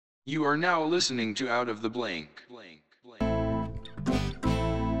You are now listening to Out of the Blank.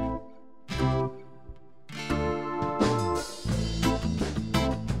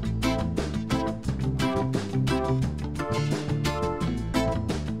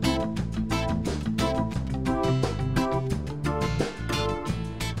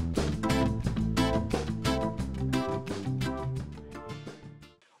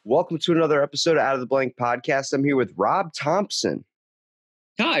 Welcome to another episode of Out of the Blank podcast. I'm here with Rob Thompson.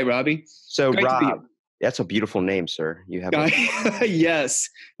 Hi, Robbie. So, Great to be Rob, that's a beautiful name, sir. You have Yes.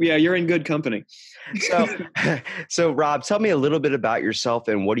 Yeah, you're in good company. So, Rob, tell me a little bit about yourself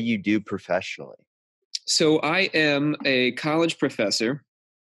and what do you do professionally? So I am a college professor,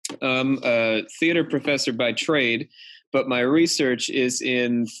 a theater professor by trade, but my research is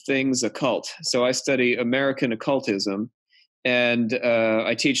in things occult. So I study American occultism, and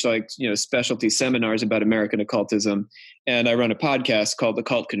I teach specialty seminars about American occultism, and I run a podcast called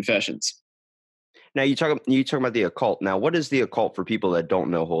Occult Confessions. Now, you talk about the occult. Now, what is the occult for people that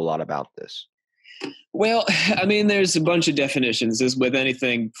don't know a whole lot about this? Well, I mean, there's a bunch of definitions. As with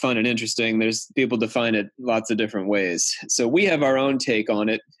anything fun and interesting, there's people define it lots of different ways. So we have our own take on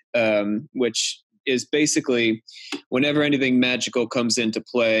it, which is basically whenever anything magical comes into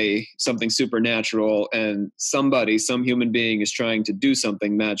play, something supernatural, and some human being is trying to do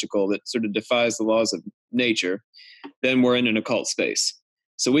something magical that sort of defies the laws of nature, then we're in an occult space.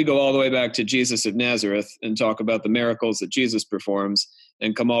 So we go all the way back to Jesus of Nazareth and talk about the miracles that Jesus performs,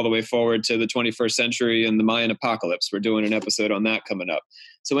 and come all the way forward to the 21st century and the Mayan apocalypse. We're doing an episode on that coming up.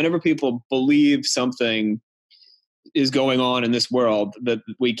 So whenever people believe something is going on in this world that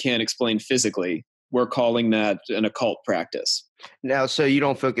we can't explain physically, we're calling that an occult practice. Now, so you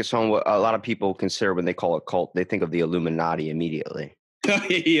don't focus on what a lot of people consider when they call it cult. They think of the Illuminati immediately.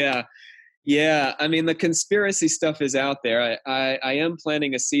 Yeah. I mean, the conspiracy stuff is out there. I am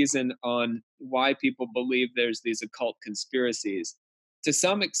planning a season on why people believe there's these occult conspiracies. To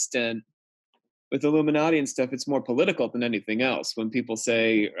some extent, with Illuminati and stuff, it's more political than anything else. When people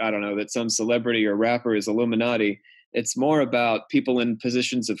say, I don't know, that some celebrity or rapper is Illuminati, it's more about people in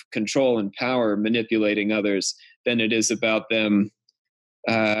positions of control and power manipulating others than it is about them,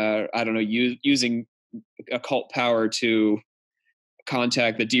 using occult power to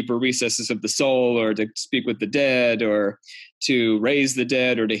contact the deeper recesses of the soul, or to speak with the dead, or to raise the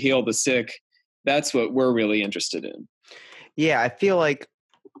dead, or to heal the sick. That's what we're really interested in. Yeah, I feel like,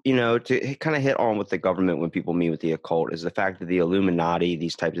 to kind of hit on with the government when people meet with the occult is the fact that the Illuminati,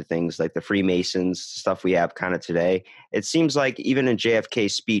 these types of things like the Freemasons, stuff we have kind of today, it seems like even in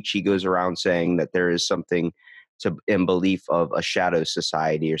JFK's speech, he goes around saying that there is something in belief of a shadow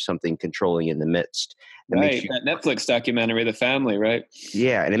society or something controlling in the midst. Right, that Netflix documentary, The Family, right?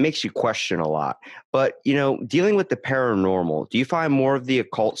 Yeah, and it makes you question a lot. But, dealing with the paranormal, do you find more of the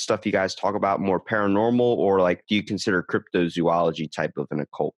occult stuff you guys talk about more paranormal, or do you consider cryptozoology type of an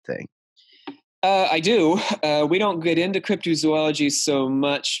occult thing? I do. We don't get into cryptozoology so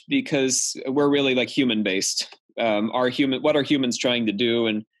much because we're really human-based. What are humans trying to do,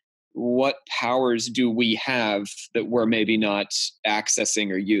 and what powers do we have that we're maybe not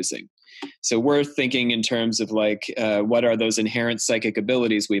accessing or using? So we're thinking in terms of what are those inherent psychic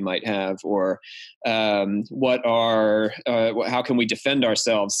abilities we might have, or how can we defend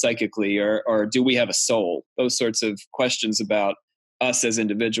ourselves psychically, or do we have a soul? Those sorts of questions about us as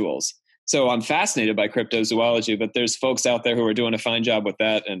individuals. So I'm fascinated by cryptozoology, but there's folks out there who are doing a fine job with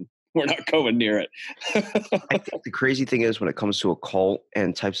that, and we're not going near it. I think the crazy thing is when it comes to occult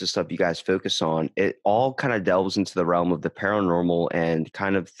and types of stuff you guys focus on, it all kind of delves into the realm of the paranormal and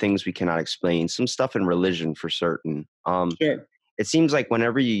kind of things we cannot explain, some stuff in religion for certain. Sure. It seems like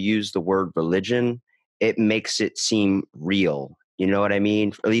whenever you use the word religion, it makes it seem real. You know what I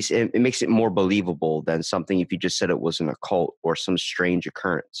mean? At least it makes it more believable than something if you just said it was an occult or some strange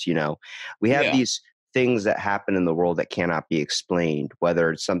occurrence. We have these things that happen in the world that cannot be explained,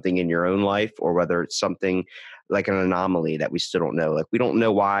 whether it's something in your own life or whether it's something like an anomaly that we still don't know. We don't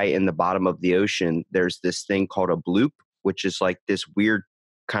know why in the bottom of the ocean, there's this thing called a bloop, which is like this weird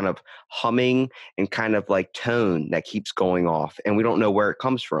kind of humming and kind of tone that keeps going off. And we don't know where it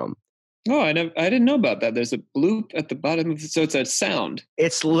comes from. Oh, I didn't know about that. There's a bloop at the bottom so it's a sound.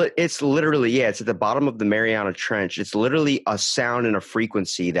 It's literally, it's at the bottom of the Mariana Trench. It's literally a sound and a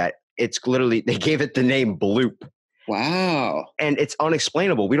frequency that they gave it the name bloop. Wow. And it's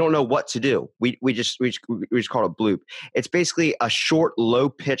unexplainable. We don't know what to do. We just call it bloop. It's basically a short,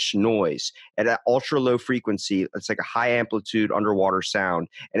 low-pitched noise at an ultra-low frequency. It's like a high-amplitude underwater sound.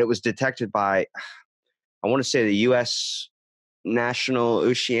 And it was detected by, I want to say, the U.S. National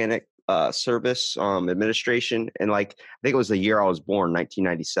Oceanic Service Administration, and like I think it was the year I was born,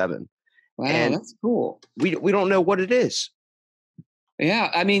 1997. Wow, And that's cool. we don't know what it is.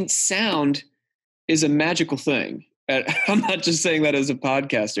 Yeah, I mean, sound is a magical thing. I'm not just saying that as a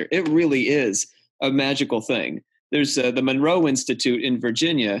podcaster. It really is a magical thing. There's the Monroe Institute in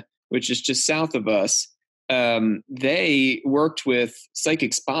Virginia, which is just south of us. They worked with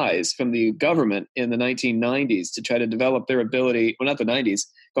psychic spies from the government in the 1990s to try to develop their ability. Well, not the 90s,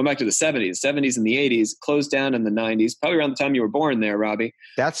 going back to the 70s and the 80s, closed down in the 90s, probably around the time you were born there, Robbie.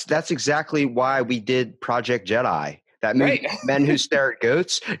 That's exactly why we did Project Jedi. That movie, Right. Men Who Stare at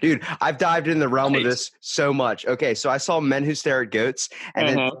Goats. Dude, I've dived in the realm of this so much. Okay, so I saw Men Who Stare at Goats, and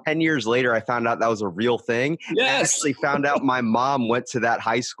then 10 years later, I found out that was a real thing. Yes. I actually found out my mom went to that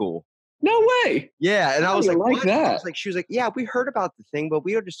high school. No way. Yeah, and I was like, what? that? I was like, she was like, yeah, we heard about the thing, but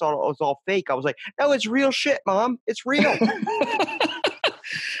we just thought it was all fake. I was like, no, it's real shit, Mom. It's real.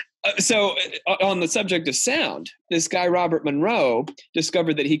 So on the subject of sound, this guy, Robert Monroe,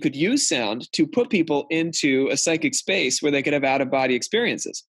 discovered that he could use sound to put people into a psychic space where they could have out-of-body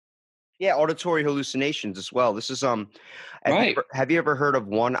experiences. Yeah, auditory hallucinations as well. This is Right. Have you ever heard of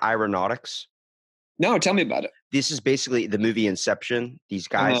one aeronautics? No, tell me about it. This is basically the movie Inception. These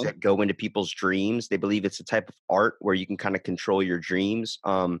guys that go into people's dreams. They believe it's a type of art where you can kind of control your dreams.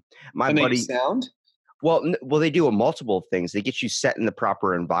 My And they buddy use sound? Well, they do a multiple things. They get you set in the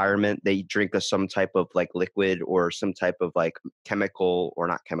proper environment. They drink some type of like liquid or some type of like chemical or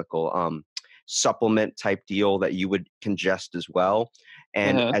not chemical, supplement type deal that you would ingest as well.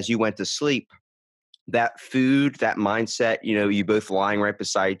 And as you went to sleep, that food, that mindset, you both lying right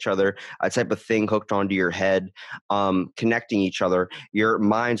beside each other, a type of thing hooked onto your head, connecting each other, your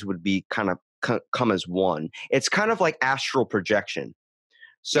minds would be kind of come as one. It's kind of like astral projection.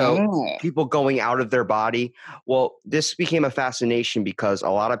 So people going out of their body. Well, this became a fascination because a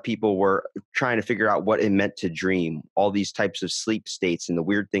lot of people were trying to figure out what it meant to dream, all these types of sleep states and the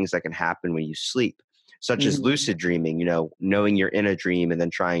weird things that can happen when you sleep, such as lucid dreaming, knowing you're in a dream and then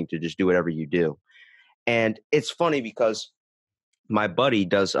trying to just do whatever you do. And it's funny because my buddy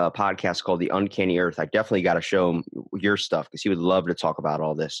does a podcast called The Uncanny Earth. I definitely got to show him your stuff because he would love to talk about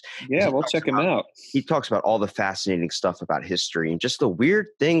all this. Yeah, we'll check him out. He talks about all the fascinating stuff about history and just the weird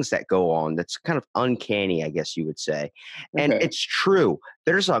things that go on. That's kind of uncanny, I guess you would say. And it's true.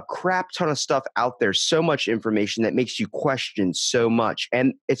 There's a crap ton of stuff out there, so much information that makes you question so much.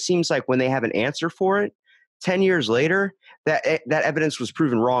 And it seems like when they have an answer for it, 10 years later, that evidence was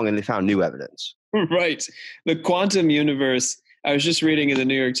proven wrong and they found new evidence. Right. The quantum universe. I was just reading in the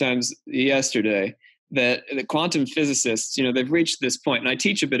New York Times yesterday that the quantum physicists, they've reached this point, and I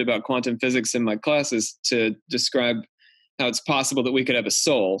teach a bit about quantum physics in my classes to describe how it's possible that we could have a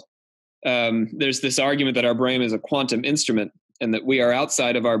soul. There's this argument that our brain is a quantum instrument and that we are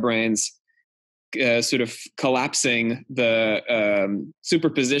outside of our brains, sort of collapsing the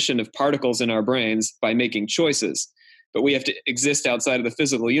superposition of particles in our brains by making choices. But we have to exist outside of the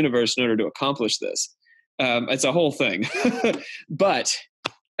physical universe in order to accomplish this. It's a whole thing. But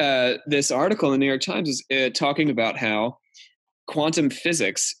this article in the New York Times is talking about how quantum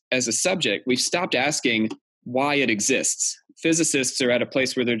physics as a subject, we've stopped asking why it exists. Physicists are at a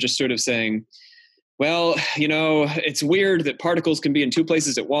place where they're just sort of saying, well, it's weird that particles can be in two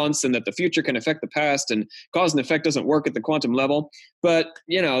places at once and that the future can affect the past and cause and effect doesn't work at the quantum level. But,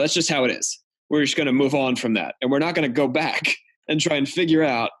 that's just how it is. We're just going to move on from that. And we're not going to go back and try and figure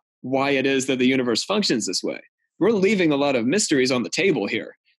out why it is that the universe functions this way. We're leaving a lot of mysteries on the table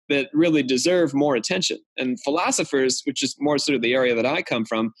here that really deserve more attention. And philosophers, which is more sort of the area that I come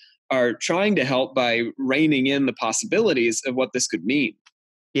from, are trying to help by reining in the possibilities of what this could mean.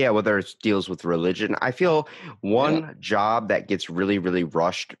 Yeah, whether it deals with religion. I feel one job that gets really, really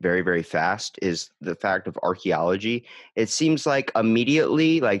rushed very, very fast is the fact of archaeology. It seems like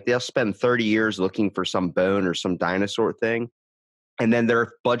immediately, like they'll spend 30 years looking for some bone or some dinosaur thing. And then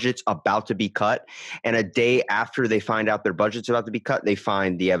their budget's about to be cut. And a day after they find out their budget's about to be cut, they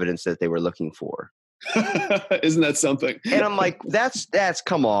find the evidence that they were looking for. Isn't that something? And I'm like, that's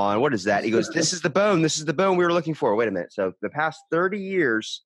come on. What is that? He goes, this is the bone. This is the bone we were looking for. Wait a minute. So the past 30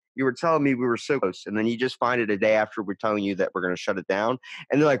 years, you were telling me we were so close. And then you just find it a day after we're telling you that we're going to shut it down.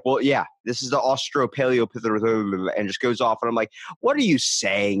 And they're like, well, yeah, this is the Austropaleopithecus, and just goes off. And I'm like, what are you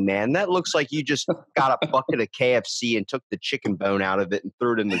saying, man? That looks like you just got a bucket of KFC and took the chicken bone out of it and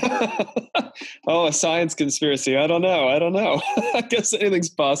threw it in the dirt. Oh, a science conspiracy. I don't know. I guess anything's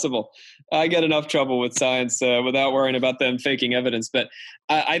possible. I get enough trouble with science without worrying about them faking evidence. But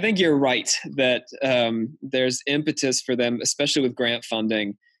I think you're right that there's impetus for them, especially with grant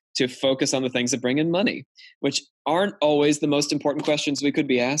funding, to focus on the things that bring in money, which aren't always the most important questions we could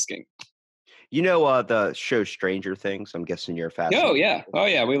be asking. You know the show Stranger Things? I'm guessing you're fascinated. Oh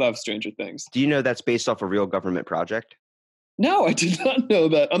yeah, we love Stranger Things. Do you know that's based off a real government project? No, I did not know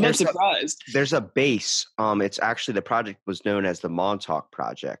that. I'm not surprised. There's a base. It's actually, the project was known as the Montauk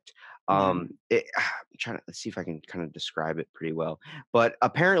Project. I'm trying to, let's see if I can kind of describe it pretty well. But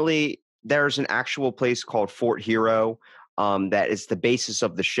apparently there's an actual place called Fort Hero that is the basis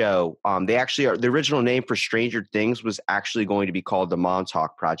of the show. They actually are, the original name for Stranger Things was actually going to be called the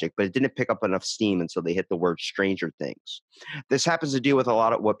Montauk Project, but it didn't pick up enough steam until they hit the word Stranger Things. This happens to deal with a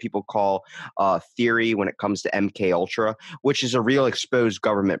lot of what people call theory when it comes to MK Ultra, which is a real exposed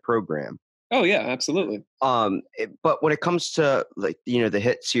government program. Oh yeah, absolutely. But when it comes to, like, you know, the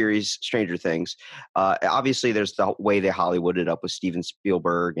hit series Stranger Things, obviously there's the way they Hollywooded up with Steven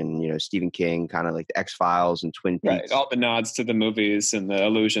Spielberg and, you know, Stephen King, kind of like the X-Files and Twin Peaks. Right, all the nods to the movies and the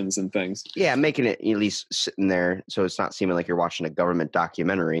allusions and things. Yeah, making it at least sitting there so it's not seeming like you're watching a government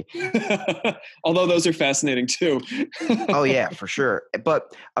documentary. Although those are fascinating too. Oh yeah, for sure.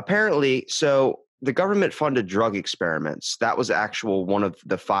 But apparently, so the government funded drug experiments. That was actual one of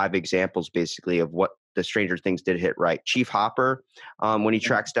the 5 examples, basically, of what the Stranger Things did hit right. Chief Hopper, when he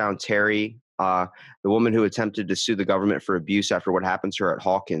tracks down Terry, the woman who attempted to sue the government for abuse after what happened to her at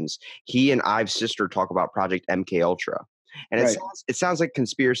Hawkins, he and Ive's sister talk about Project MK Ultra. And it sounds like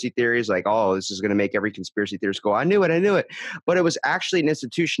conspiracy theories, like, oh, this is going to make every conspiracy theorist go, I knew it. But it was actually an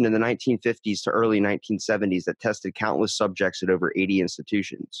institution in the 1950s to early 1970s that tested countless subjects at over 80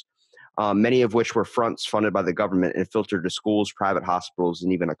 institutions. Many of which were fronts funded by the government and filtered to schools, private hospitals,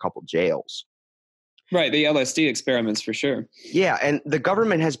 and even a couple jails. Right, the LSD experiments for sure. Yeah, and the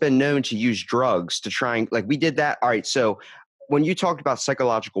government has been known to use drugs to try and, like, we did that. All right, so when you talked about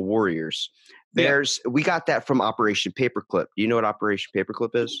psychological warriors, we got that from Operation Paperclip. Do you know what Operation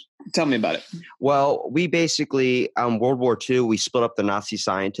Paperclip is? Tell me about it. Well, we basically, World War II, we split up the Nazi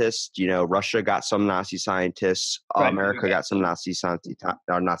scientists. You know, Russia got some Nazi scientists, America got some Nazi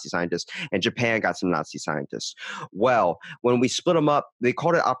scientists, and Japan got some Nazi scientists. Well, when we split them up, they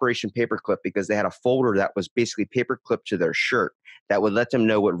called it Operation Paperclip because they had a folder that was basically paperclipped to their shirt that would let them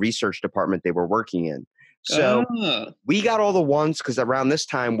know what research department they were working in. So we got all the ones because around this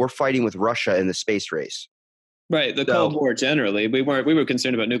time we're fighting with Russia in the space race. Right, the Cold War generally. We were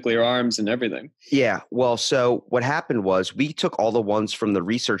concerned about nuclear arms and everything. Yeah, well, so what happened was we took all the ones from the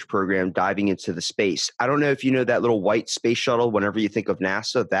research program diving into the space. I don't know if you know that little white space shuttle, whenever you think of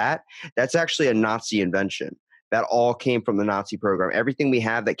NASA, that's actually a Nazi invention. That all came from the Nazi program. Everything we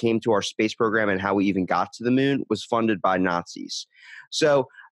have that came to our space program and how we even got to the moon was funded by Nazis. So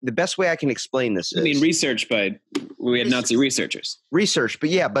the best way I can explain this is... I mean, we had Nazi researchers. Research,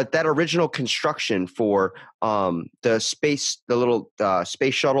 but that original construction for the little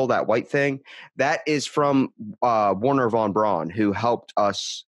space shuttle, that white thing, that is from Werner von Braun, who helped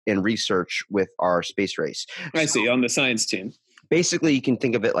us in research with our space race. I see, on the science team. Basically, you can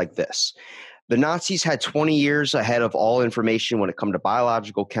think of it like this. The Nazis had 20 years ahead of all information when it comes to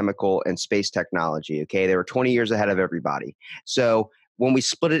biological, chemical, and space technology, okay? They were 20 years ahead of everybody. So when we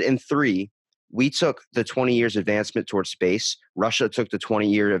split it in 3, we took the 20 years advancement towards space. Russia took the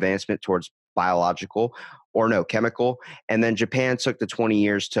 20-year advancement towards chemical. And then Japan took the 20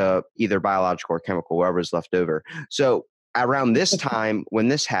 years to either biological or chemical, whatever's left over. So around this time, when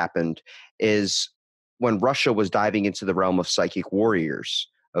this happened, is when Russia was diving into the realm of psychic warriors.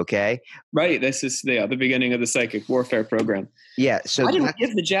 Okay. Right. This is the beginning of the psychic warfare program. Yeah. So I didn't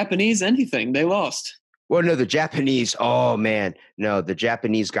give the Japanese anything. They lost. Well, no, the Japanese. Oh man, no, the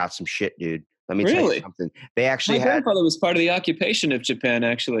Japanese got some shit, dude. Let me tell you something. They actually My grandfather was part of the occupation of Japan,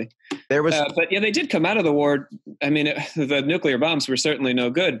 actually. There was, but yeah, they did come out of the war. I mean, the nuclear bombs were certainly no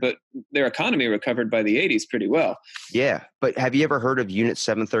good, but their economy recovered by the 80s pretty well. Yeah, but have you ever heard of Unit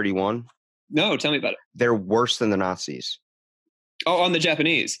 731? No, tell me about it. They're worse than the Nazis. Oh, on the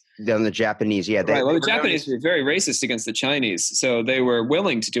Japanese. On the Japanese, yeah. Right. Well, the Japanese were very racist against the Chinese, so they were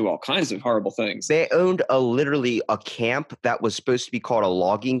willing to do all kinds of horrible things. They owned literally a camp that was supposed to be called a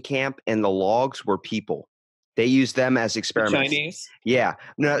logging camp, and the logs were people. They used them as experiments. The Chinese? Yeah.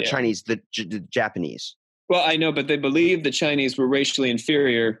 No, not Chinese, the Japanese. Well, I know, but they believed the Chinese were racially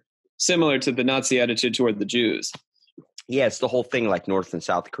inferior, similar to the Nazi attitude toward the Jews. Yeah, it's the whole thing like North and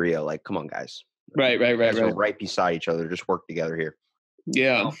South Korea. Like, come on, guys. Right. Right beside each other. Just work together here.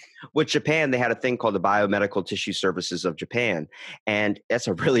 Yeah. With Japan, they had a thing called the Biomedical Tissue Services of Japan. And that's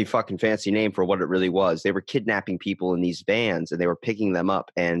a really fucking fancy name for what it really was. They were kidnapping people in these vans and they were picking them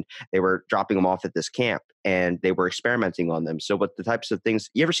up and they were dropping them off at this camp and they were experimenting on them. So what the types of things,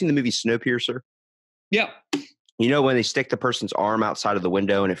 you ever seen the movie Snowpiercer? Yeah. You know, when they stick the person's arm outside of the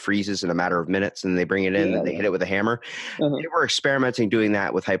window and it freezes in a matter of minutes and they bring it in and they hit it with a hammer? They were experimenting doing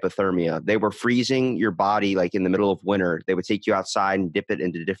that with hypothermia. They were freezing your body like in the middle of winter. They would take you outside and dip it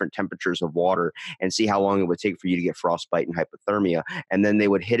into different temperatures of water and see how long it would take for you to get frostbite and hypothermia. And then they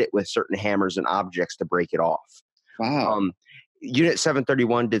would hit it with certain hammers and objects to break it off. Wow. Unit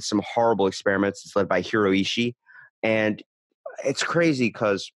 731 did some horrible experiments. It's led by Hiroishi. And it's crazy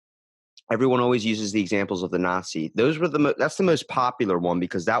because everyone always uses the examples of the Nazi. Those were that's the most popular one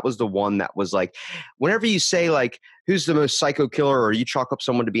because that was the one that was like, whenever you say like, who's the most psycho killer, or you chalk up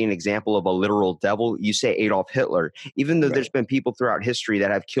someone to be an example of a literal devil, you say Adolf Hitler, even though there's been people throughout history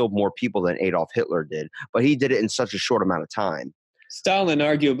that have killed more people than Adolf Hitler did, but he did it in such a short amount of time. Stalin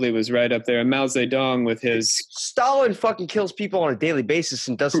arguably was right up there, and Mao Zedong with his... Stalin fucking kills people on a daily basis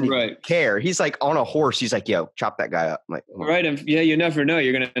and doesn't even care. He's like on a horse. He's like, yo, chop that guy up. I'm like, oh. Right, and yeah, you never know.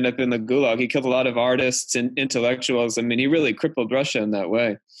 You're going to end up in the gulag. He killed a lot of artists and intellectuals. I mean, he really crippled Russia in that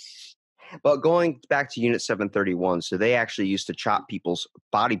way. But going back to Unit 731, so they actually used to chop people's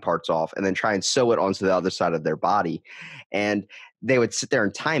body parts off and then try and sew it onto the other side of their body. And they would sit there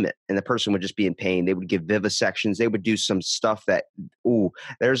and time it, and the person would just be in pain. They would give vivisections. They would do some stuff that,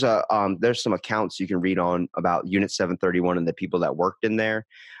 there's some accounts you can read on about Unit 731 and the people that worked in there.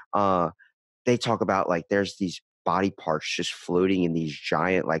 They talk about like there's these body parts just floating in these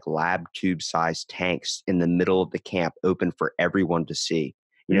giant like lab tube sized tanks in the middle of the camp, open for everyone to see.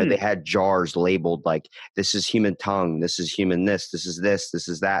 You know, they had jars labeled like, this is human tongue, this is human this is this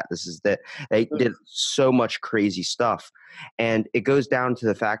is that, this is that. They did so much crazy stuff. And it goes down to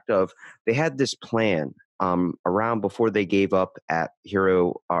the fact of they had this plan around before they gave up at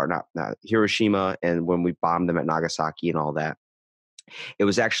Hiroshima and when we bombed them at Nagasaki and all that. It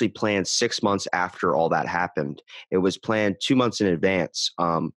was actually planned 6 months after all that happened. It was planned 2 months in advance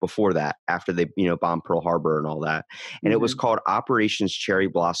before that, after they, bombed Pearl Harbor and all that. And it was called Operations Cherry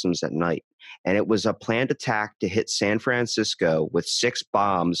Blossoms at Night. And it was a planned attack to hit San Francisco with 6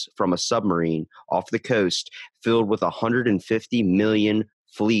 bombs from a submarine off the coast filled with 150 million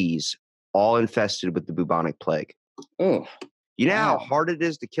fleas, all infested with the bubonic plague. Oh, you know how hard it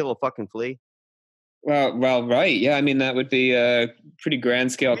is to kill a fucking flea? Well, right. Yeah, I mean, that would be a pretty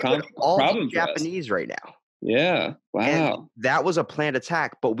grand scale problem. All Japanese right now. Yeah. Wow. And that was a planned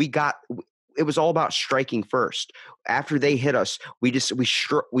attack, but it was all about striking first. After they hit us, we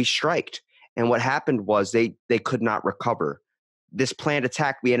striked. And what happened was they could not recover. This planned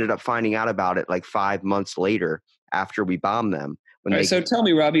attack, we ended up finding out about it like 5 months later after we bombed them. So tell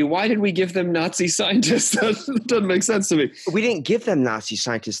me, Robbie, why did we give them Nazi scientists? That doesn't make sense to me. We didn't give them Nazi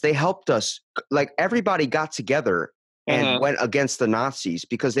scientists. They helped us. Like everybody got together and went against the Nazis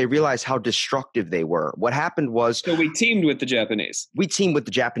because they realized how destructive they were. What happened was... So we teamed with the Japanese. We teamed with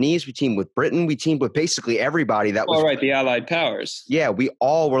the Japanese. We teamed with Britain. We teamed with basically everybody that was... All right, the Allied powers. Yeah, we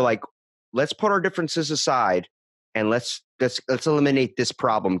all were like, let's put our differences aside and let's eliminate this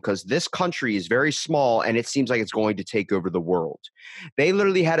problem because this country is very small and it seems like it's going to take over the world. They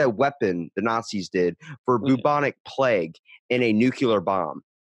literally had a weapon, the Nazis did, for bubonic plague in a nuclear bomb.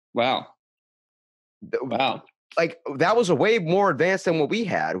 Wow. Like that was a way more advanced than what we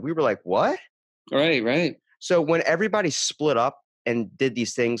had. We were like, what? Right. So when everybody split up and did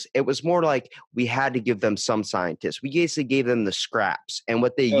these things, it was more like we had to give them some scientists. We basically gave them the scraps. And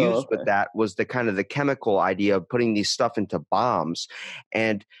what they used with that was the kind of the chemical idea of putting these stuff into bombs.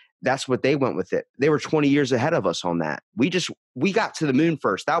 And that's what they went with it. They were 20 years ahead of us on that. We got to the moon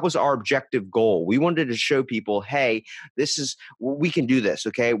first. That was our objective goal. We wanted to show people, hey, we can do this.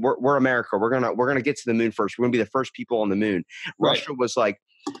 Okay. We're America. We're going to get to the moon first. We're going to be the first people on the moon. Right. Russia was like,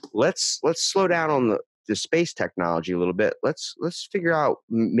 let's slow down on the space technology a little bit. Let's figure out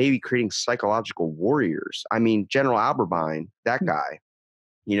maybe creating psychological warriors. I mean, General Albertine, that guy,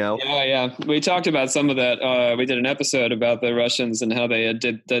 Yeah. We talked about some of that. We did an episode about the Russians and how they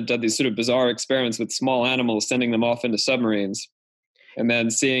did these sort of bizarre experiments with small animals, sending them off into submarines, and then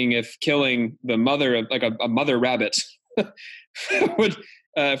seeing if killing the mother of like a mother rabbit would,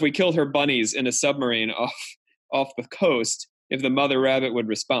 if we killed her bunnies in a submarine off the coast, if the mother rabbit would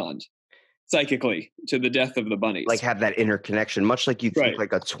respond psychically to the death of the bunnies. Like have that interconnection, much like you think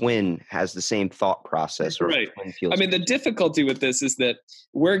like a twin has the same thought process. Or right. I mean, the difficulty with this is that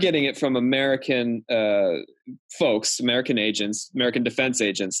we're getting it from American folks, American agents, American defense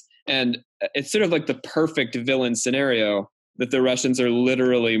agents. And it's sort of like the perfect villain scenario that the Russians are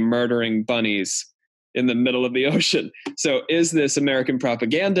literally murdering bunnies in the middle of the ocean. So is this American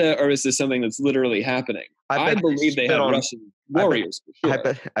propaganda, or is this something that's literally happening? I believe they have Russian warriors for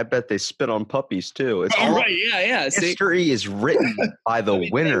sure. I bet they spit on puppies too. It's right. Yeah. History is written by the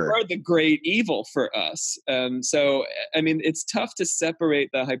winner. They were the great evil for us. So, I mean, it's tough to separate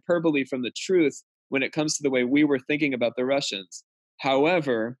the hyperbole from the truth when it comes to the way we were thinking about the Russians.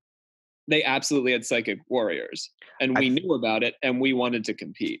 However, they absolutely had psychic warriors, and we knew about it, and we wanted to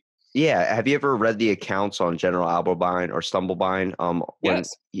compete. Yeah. Have you ever read the accounts on General Alberbine or Stumblebine?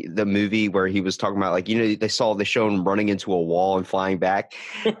 Yes. The movie where he was talking about, like, they show him running into a wall and flying back.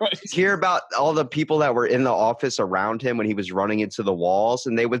 Right. Hear about all the people that were in the office around him when he was running into the walls,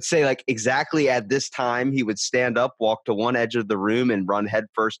 and they would say, like, exactly at this time he would stand up, walk to one edge of the room, and run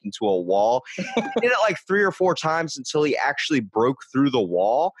headfirst into a wall. He did it like 3 or 4 times until he actually broke through the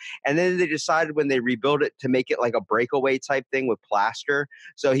wall, and then they decided when they rebuilt it to make it like a breakaway type thing with plaster,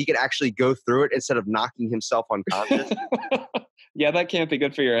 so he could actually go through it instead of knocking himself unconscious. Yeah, that can't be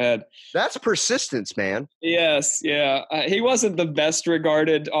good for your head. That's persistence, man. Yes, yeah. He wasn't the best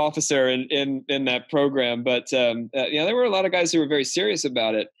regarded officer in that program, but there were a lot of guys who were very serious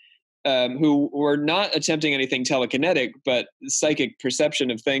about it, who were not attempting anything telekinetic, but psychic perception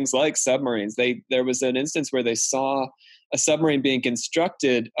of things like submarines. There was an instance where they saw a submarine being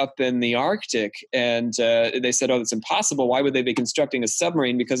constructed up in the Arctic, and they said, "Oh, that's impossible. Why would they be constructing a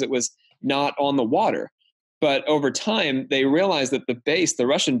submarine? Because it was not on the water." But over time, they realized that the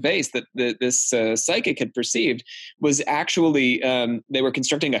Russian base that this psychic had perceived was actually, they were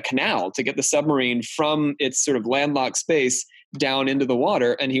constructing a canal to get the submarine from its sort of landlocked space down into the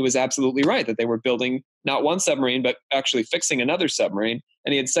water. And he was absolutely right that they were building not one submarine, but actually fixing another submarine.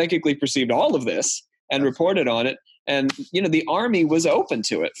 And he had psychically perceived all of this and reported on it. And, the Army was open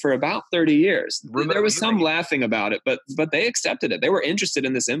to it for about 30 years. There was some laughing about it, but they accepted it. They were interested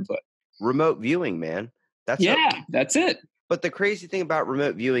in this input. Remote viewing, man. That's it. But the crazy thing about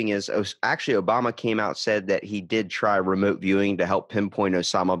remote viewing is actually Obama came out, said that he did try remote viewing to help pinpoint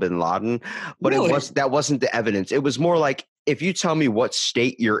Osama bin Laden, but Really? that wasn't the evidence. It was more like, if you tell me what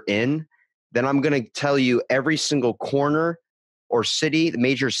state you're in, then I'm going to tell you every single corner or city, the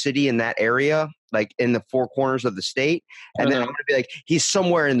major city in that area, like in the 4 corners of the state. And then I'm going to be like, he's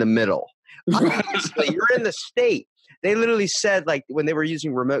somewhere in the middle. Obviously, you're in the state. They literally said, like, when they were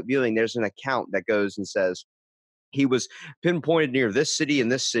using remote viewing, there's an account that goes and says he was pinpointed near this city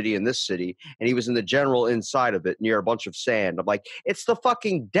and this city and this city, and he was in the general inside of it near a bunch of sand. I'm like, it's the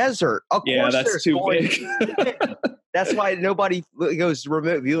fucking desert. Of course that's too big. That's why nobody goes,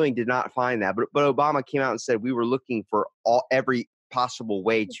 remote viewing did not find that. But Obama came out and said we were looking for every possible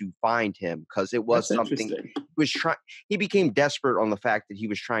way to find him, because it was something he was trying. He became desperate on the fact that he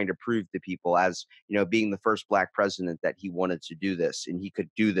was trying to prove to people, as being the first black president, that he wanted to do this and he could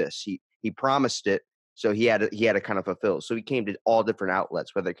do this. He promised it, so he had to kind of fulfill. So he came to all different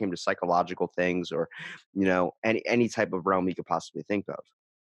outlets, whether it came to psychological things or any type of realm he could possibly think of.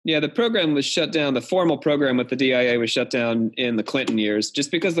 Yeah, the program was shut down. The formal program with the DIA was shut down in the Clinton years,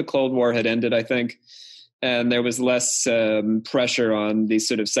 just because the Cold War had ended, I think. And there was less pressure on these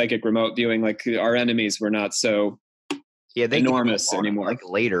sort of psychic remote viewing. Like, our enemies were not so enormous anymore. Like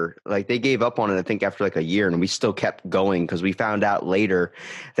later, like they gave up on it, I think, after like a year, and we still kept going because we found out later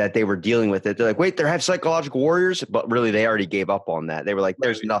that they were dealing with it. They're like, wait, they have psychological warriors, but really they already gave up on that. They were like,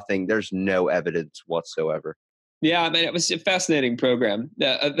 there's there's no evidence whatsoever. Yeah, I mean, it was a fascinating program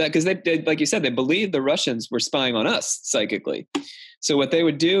because they, like you said, they believed the Russians were spying on us psychically. So what they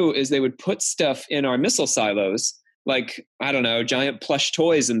would do is they would put stuff in our missile silos, like, I don't know, giant plush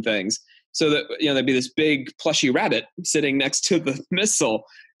toys and things, so that, there'd be this big plushy rabbit sitting next to the missile,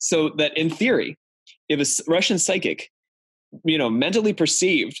 so that in theory, if a Russian psychic, mentally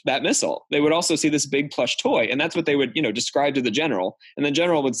perceived that missile, they would also see this big plush toy. And that's what they would, describe to the general. And the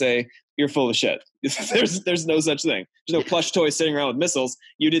general would say, you're full of shit. There's no such thing. There's no plush toy sitting around with missiles.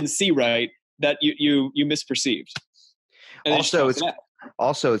 You didn't see right, that you misperceived. And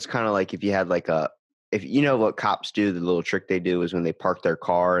also it's kind of like if you had like if what cops do, the little trick they do is when they park their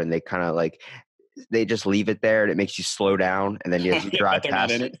car and they kind of like, they just leave it there and it makes you slow down, and then as you drive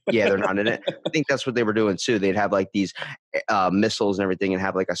past it. Yeah, they're not in it. I think that's what they were doing too. They'd have like these missiles and everything, and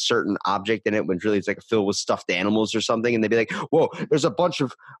have like a certain object in it when really it's like filled with stuffed animals or something, and they'd be like, whoa,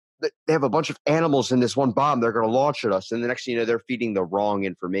 they have a bunch of animals in this one bomb they're going to launch at us, and the next thing you know, they're feeding the wrong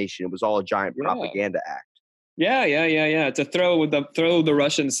information. It was all a giant propaganda act. Yeah. To throw the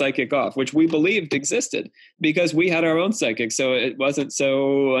Russian psychic off, which we believed existed because we had our own psychic, so it wasn't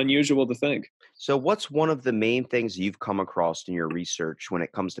so unusual to think. So what's one of the main things you've come across in your research when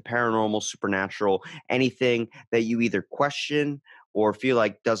it comes to paranormal, supernatural, anything that you either question or feel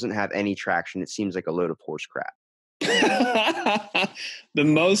like doesn't have any traction. It seems like a load of horse crap. The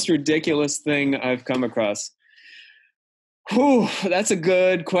most ridiculous thing I've come across. Whew, that's a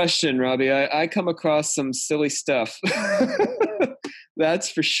good question, Robbie. I come across some silly stuff. That's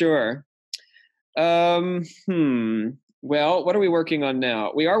for sure. Well, what are we working on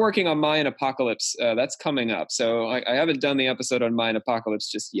now? We are working on Mayan Apocalypse. That's coming up. So I haven't done the episode on Mayan Apocalypse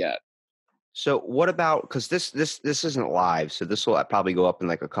just yet. So what about, because this isn't live, so this will probably go up in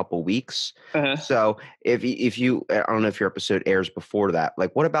like a couple weeks. Uh-huh. So if you, I don't know if your episode airs before that.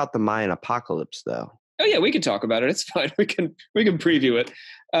 Like, what about the Mayan apocalypse though? Oh yeah, we can talk about it. It's fine. We can preview it.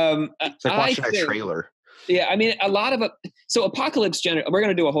 It's like watching a trailer. Yeah, I mean, a lot of so apocalypse. We're going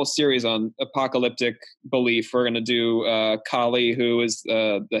to do a whole series on apocalyptic belief. We're going to do Kali, who is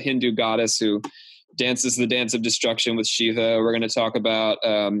the Hindu goddess who dances the dance of destruction with Shiva. We're going to talk about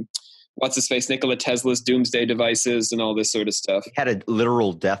what's his face, Nikola Tesla's doomsday devices and all this sort of stuff. He had a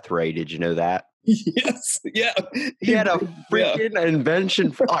literal death ray. Did you know that? Yes. Yeah. He had a freaking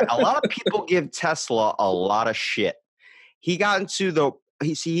invention. A lot of people give Tesla a lot of shit. He got into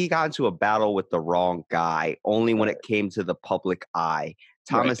a battle with the wrong guy only when it came to the public eye.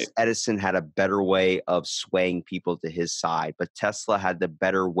 Thomas Edison had a better way of swaying people to his side, but Tesla had the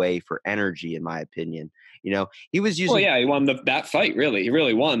better way for energy, in my opinion. You know, he was using. Oh yeah, he won that fight. Really, he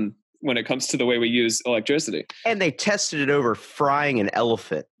really won when it comes to the way we use electricity. And they tested it over frying an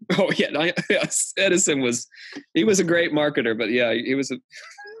elephant. Oh yeah, yes. Edison was a great marketer, but yeah, he was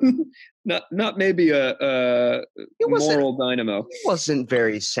not maybe a moral dynamo. He wasn't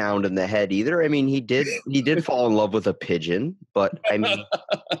very sound in the head either. I mean, he did fall in love with a pigeon, but I mean,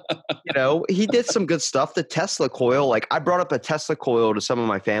 you know, he did some good stuff. The Tesla coil, like I brought up a Tesla coil to some of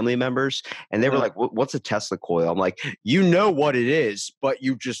my family members, and they were like, "What's a Tesla coil?" I'm like, "You know what it is, but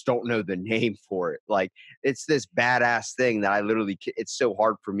you just don't know the name for it." Like, it's this badass thing that it's so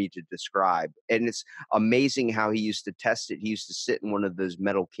hard for me to describe, and it's amazing how he used to test it. He used to sit in one of those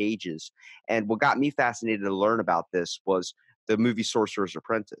metal cages. And what got me fascinated to learn about this was the movie Sorcerer's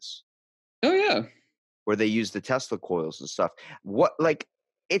Apprentice. Oh yeah, where they use the Tesla coils and stuff.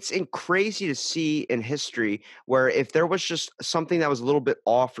 It's crazy to see in history where if there was just something that was a little bit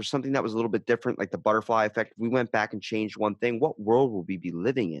off or something that was a little bit different, like the butterfly effect, we went back and changed one thing. What world would we be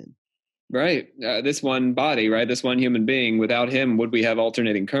living in? Right. This one body, right? This one human being. Without him, would we have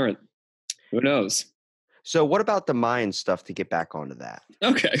alternating current? Who knows? So what about the Mayan stuff, to get back onto that?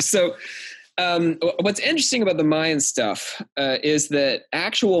 Okay. So what's interesting about the Mayan stuff is that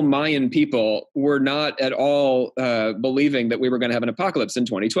actual Mayan people were not at all believing that we were going to have an apocalypse in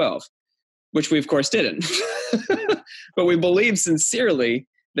 2012, which we of course didn't. But we believed sincerely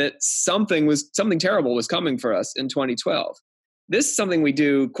that something terrible was coming for us in 2012. This is something we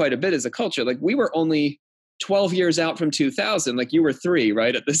do quite a bit as a culture. Like, we were only 12 years out from 2000. Like, you were 3,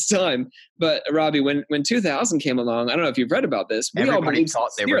 right, at this time. But Robbie, when 2000 came along, I don't know if you've read about this. Everybody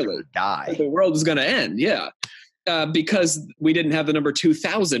thought they were going to die. The world was going to end. Yeah. Because we didn't have the number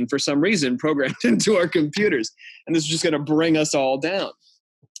 2000 for some reason programmed into our computers. And this was just going to bring us all down.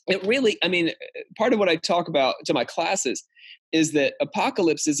 It really, I mean, part of what I talk about to my classes is that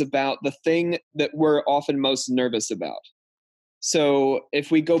apocalypse is about the thing that we're often most nervous about. So if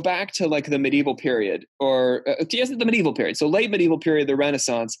we go back to like the medieval period, or the medieval period, so late medieval period, the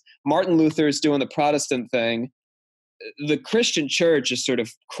Renaissance, Martin Luther's doing the Protestant thing. The Christian church is sort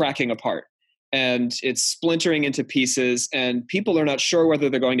of cracking apart and it's splintering into pieces, and people are not sure whether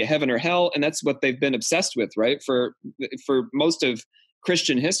they're going to heaven or hell. And that's what they've been obsessed with, right? For most of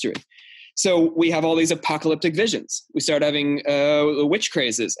Christian history. So we have all these apocalyptic visions. We start having witch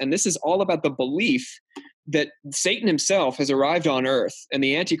crazes. And this is all about the belief that Satan himself has arrived on earth and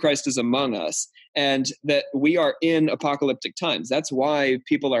the Antichrist is among us, and that we are in apocalyptic times. That's why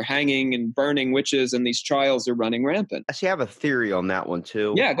people are hanging and burning witches, and these trials are running rampant. I have a theory on that one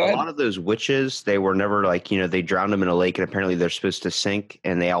too. Yeah, go ahead. A lot of those witches, they were never like, they drowned them in a lake, and apparently they're supposed to sink,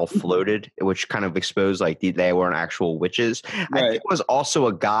 and they all floated, which kind of exposed like they weren't actual witches. Right. I think it was also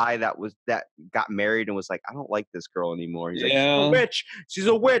a guy that got married and was like, I don't like this girl anymore. He's like, she's a witch. She's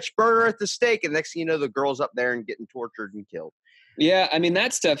a witch. Burn her at the stake. And next thing you know, the girl's up there and getting tortured and killed. Yeah, I mean,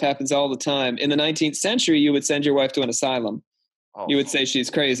 that stuff happens all the time. In the 19th century, you would send your wife to an asylum. Oh. You would say she's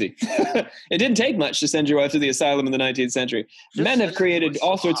crazy. It didn't take much to send your wife to the asylum in the 19th century. Men have created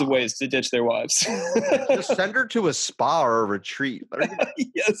all sorts of ways to ditch their wives. Just send her to a spa or a retreat.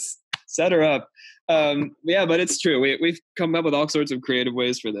 Yes, set her up. Yeah, but it's true. We've come up with all sorts of creative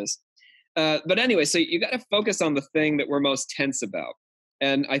ways for this. But anyway, so you got to focus on the thing that we're most tense about.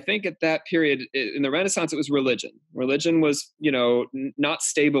 And I think at that period in the Renaissance, it was religion. Religion was, not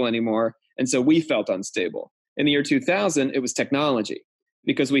stable anymore. And so we felt unstable. In the year 2000, it was technology,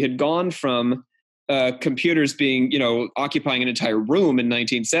 because we had gone from computers being, occupying an entire room in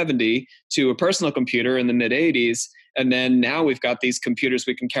 1970 to a personal computer in the mid 80s. And then now we've got these computers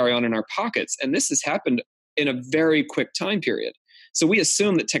we can carry on in our pockets. And this has happened in a very quick time period. So we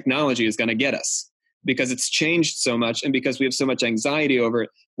assume that technology is going to get us because it's changed so much. And because we have so much anxiety over it,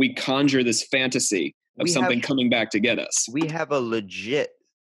 we conjure this fantasy of something coming back to get us. We have a legit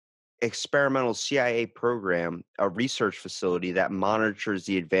experimental CIA program, a research facility that monitors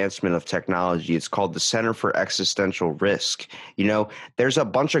the advancement of technology. It's called the Center for Existential Risk. There's a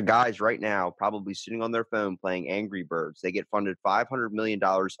bunch of guys right now probably sitting on their phone playing Angry Birds. They get funded $500 million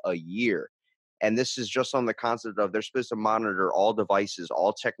a year. And this is just on the concept of they're supposed to monitor all devices,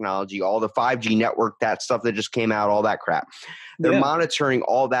 all technology, all the 5G network, that stuff that just came out, all that crap. They're monitoring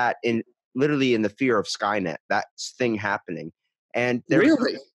all that literally in the fear of Skynet, that thing happening. And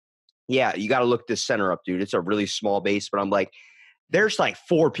really? Yeah, you got to look this center up, dude. It's a really small base, but I'm like, there's like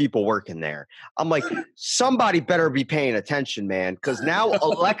 4 people working there. I'm like, somebody better be paying attention, man, because now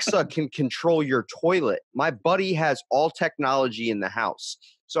Alexa can control your toilet. My buddy has all technology in the house.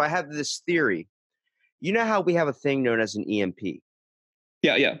 So I have this theory. You know how we have a thing known as an EMP?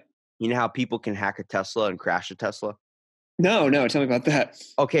 Yeah, yeah. You know how people can hack a Tesla and crash a Tesla? No, tell me about that.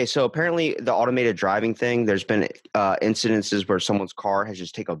 Okay, so apparently the automated driving thing, there's been incidences where someone's car has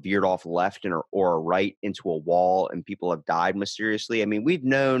just taken a veered off left or a right into a wall, and people have died mysteriously. I mean, we've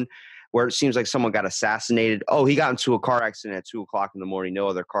known where it seems like someone got assassinated. Oh, he got into a car accident at 2 o'clock in the morning. No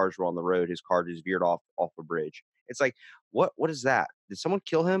other cars were on the road. His car just veered off a bridge. It's like, what is that? Did someone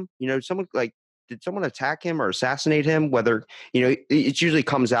kill him? Did someone attack him or assassinate him? Whether, it usually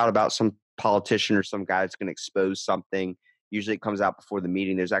comes out about some politician or some guy that's going to expose something. Usually it comes out before the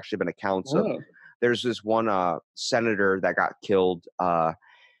meeting. There's actually been accounts of, there's this one senator that got killed. I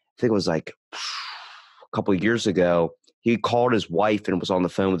think it was like a couple of years ago. He called his wife and was on the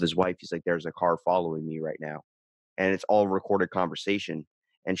phone with his wife. He's like, there's a car following me right now. And it's all recorded conversation.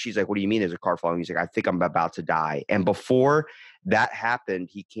 And she's like, what do you mean there's a car following me? He's like, I think I'm about to die. And before that happened,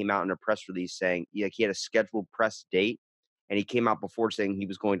 he came out in a press release saying he had a scheduled press date. And he came out before saying he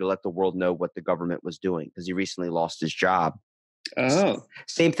was going to let the world know what the government was doing because he recently lost his job. Oh.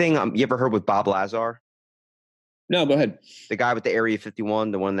 Same thing. You ever heard with Bob Lazar? No, go ahead. The guy with the Area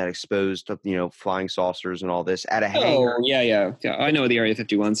 51, the one that exposed, flying saucers and all this at a hangar. Oh, yeah. I know the Area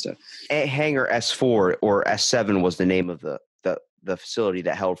 51 stuff. A hangar S4 or S7 was the name of the facility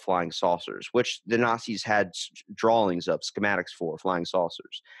that held flying saucers, which the Nazis had drawings of, schematics for flying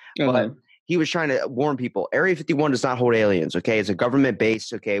saucers. But he was trying to warn people, Area 51 does not hold aliens, okay? It's a government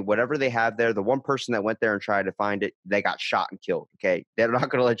base, okay? Whatever they have there, the one person that went there and tried to find it, they got shot and killed, okay? They're not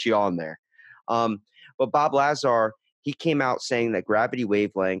going to let you on there. But Bob Lazar, he came out saying that gravity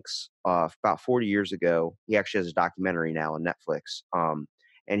wavelengths, about 40 years ago, he actually has a documentary now on Netflix,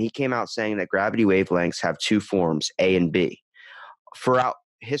 and he came out saying that gravity wavelengths have 2 forms, A and B. Throughout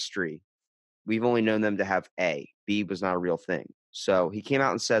history, we've only known them to have A. B was not a real thing. So he came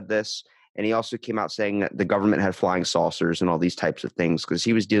out and said this. And he also came out saying that the government had flying saucers and all these types of things because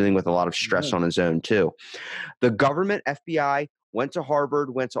he was dealing with a lot of stress on his own too. The government, FBI, went to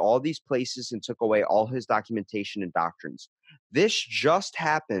Harvard, went to all these places and took away all his documentation and doctrines. This just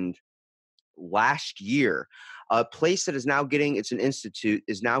happened last year. A place that is now getting, it's an institute,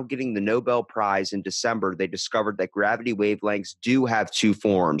 is now getting the Nobel Prize in December. They discovered that gravity wavelengths do have 2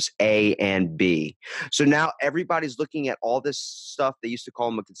 forms, A and B. So now everybody's looking at all this stuff. They used to call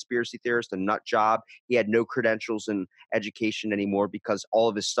him a conspiracy theorist, a nut job. He had no credentials in education anymore because all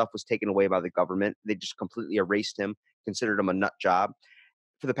of his stuff was taken away by the government. They just completely erased him, considered him a nut job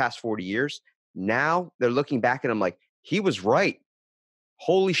for the past 40 years. Now they're looking back at him like, he was right.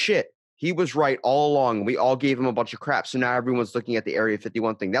 Holy shit. He was right all along. We all gave him a bunch of crap. So now everyone's looking at the Area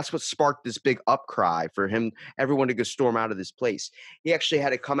 51 thing. That's what sparked this big upcry for him, everyone to go storm out of this place. He actually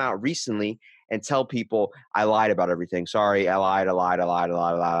had to come out recently and tell people, I lied about everything. Sorry, I lied.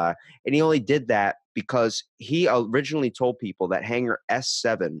 And he only did that because he originally told people that hangar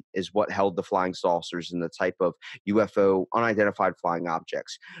S7 is what held the flying saucers and the type of UFO, unidentified flying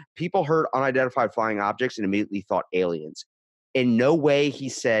objects. People heard unidentified flying objects and immediately thought aliens. In no way he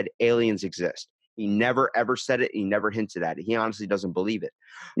said aliens exist. He never, ever said it. He never hinted at it. He honestly doesn't believe it.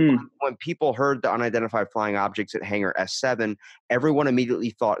 When people heard the unidentified flying objects at hangar S7, everyone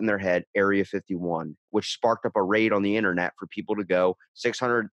immediately thought in their head Area 51, which sparked up a raid on the internet for people to go,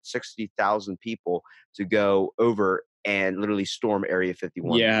 660,000 people to go over and literally storm Area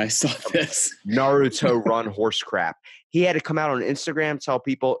 51. Yeah, I saw this. Naruto run horse crap. He had to come out on Instagram, tell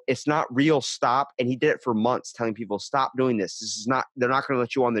people it's not real, stop. And he did it for months, telling people, stop doing this. This is not, they're not going to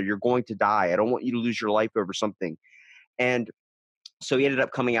let you on there. You're going to die. I don't want you to lose your life over something. And so he ended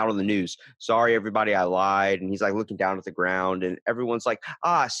up coming out on the news. Sorry, everybody, I lied. And he's like looking down at the ground and everyone's like,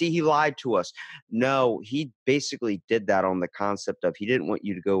 see, he lied to us. No, he basically did that on the concept of he didn't want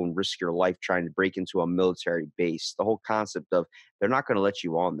you to go and risk your life trying to break into a military base. The whole concept of they're not going to let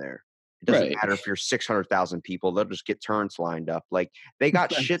you on there. It doesn't matter if you're 600,000 people, they'll just get turrets lined up. Like they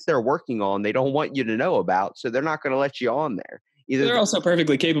got shit they're working on. They don't want you to know about. So they're not going to let you on there. They're also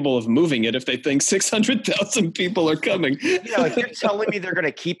perfectly capable of moving it if they think 600,000 people are coming. If you're telling me they're going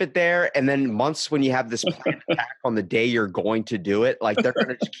to keep it there, and then months when you have this planned attack on the day you're going to do it, like they're going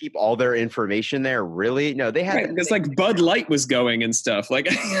to just keep all their information there. Really? No, they had because like Bud Light was going and stuff. Like,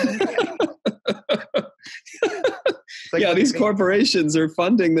 these corporations are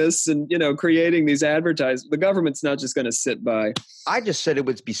funding this and creating these advertisements. The government's not just going to sit by. I just said it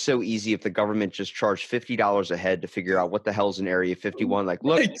would be so easy if the government just charged $50 a head to figure out what the hell's in Area 51. Like,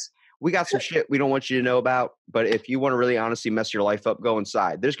 look, we got some shit we don't want you to know about, but if you want to really honestly mess your life up, go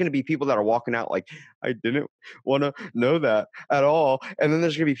inside. There's going to be people that are walking out like, I didn't want to know that at all. And then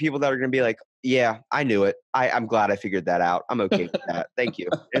there's going to be people that are going to be like, yeah, I knew it. I'm glad I figured that out. I'm okay with that. Thank you.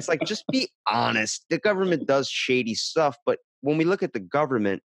 It's like, just be honest. The government does shady stuff, but when we look at the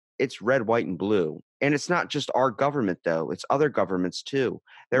government, it's red, white, and blue. And it's not just our government, though. It's other governments, too.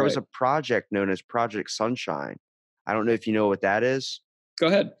 There was a project known as Project Sunshine. I don't know if you know what that is. Go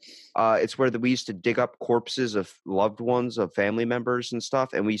ahead. It's where we used to dig up corpses of loved ones, of family members and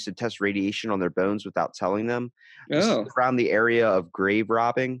stuff, and we used to test radiation on their bones without telling them. Around the area of grave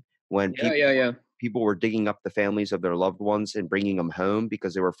robbing, when people were digging up the families of their loved ones and bringing them home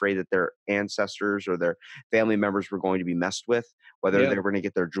because they were afraid that their ancestors or their family members were going to be messed with, whether they were going to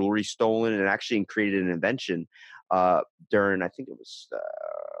get their jewelry stolen. And it actually created an invention during, I think it was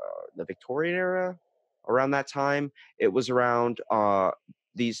the Victorian era. Around that time, it was around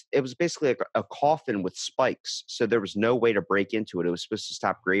it was basically like a coffin with spikes. So there was no way to break into it. It was supposed to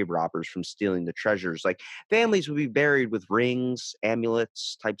stop grave robbers from stealing the treasures. Like families would be buried with rings,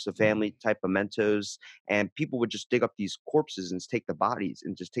 amulets, types of family type mementos, and people would just dig up these corpses and take the bodies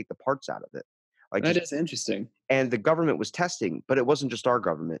and just take the parts out of it. Like that is interesting. And the government was testing, but it wasn't just our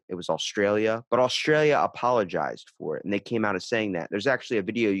government. It was Australia. But Australia apologized for it, and they came out as saying that. There's actually a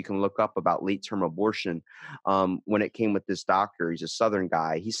video you can look up about late-term abortion when it came with this doctor. He's a Southern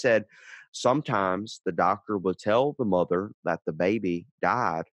guy. He said sometimes the doctor will tell the mother that the baby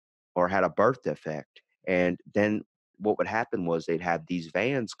died or had a birth defect, and then what would happen was they'd have these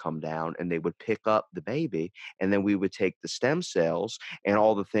vans come down and they would pick up the baby, and then we would take the stem cells and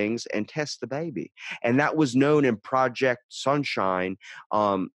all the things and test the baby. And that was known in Project Sunshine,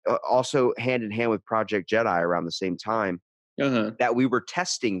 also hand in hand with Project Jedi around the same time. That we were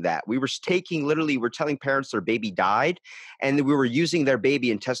testing that. We were we're telling parents their baby died, and we were using their baby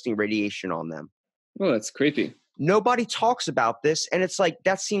and testing radiation on them. Oh, that's creepy. Nobody talks about this, and it's like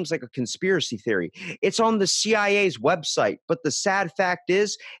that seems like a conspiracy theory. It's on the CIA's website, but the sad fact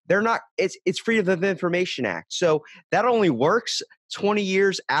is they're not. It's Freedom of Information Act, so that only works 20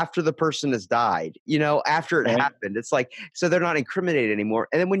 years after the person has died. After it happened, it's like so they're not incriminated anymore.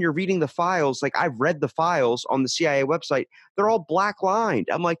 And then when you're reading the files, like I've read the files on the CIA website, they're all black lined.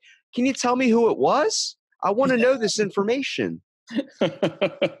 I'm like, can you tell me who it was? I want to know this information. I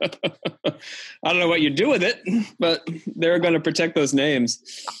don't know what you do with it, but they're going to protect those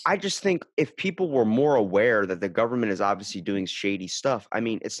names. I just think if people were more aware that the government is obviously doing shady stuff, I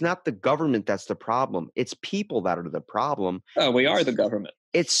mean, it's not the government that's the problem. It's people that are the problem. Oh, we are the government.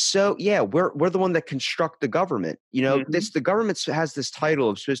 It's so, we're the one that construct the government. The government has this title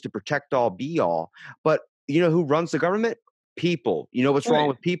of supposed to protect all, be all. But you know who runs the government? People. You know what's wrong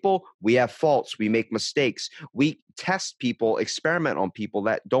with people? We have faults. We make mistakes. We test people, experiment on people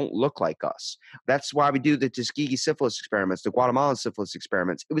that don't look like us. That's why we do the Tuskegee syphilis experiments, the Guatemalan syphilis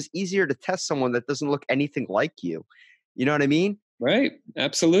experiments. It was easier to test someone that doesn't look anything like you. You know what I mean? Right.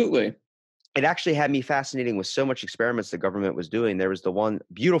 Absolutely. It actually had me fascinating with so much experiments the government was doing. There was the one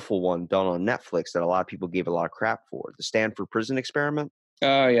beautiful one done on Netflix that a lot of people gave a lot of crap for, the Stanford prison experiment.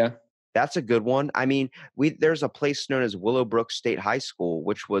 Oh, yeah. That's a good one. I mean, there's a place known as Willowbrook State High School,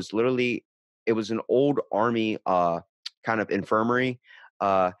 which was literally, it was an old army kind of infirmary.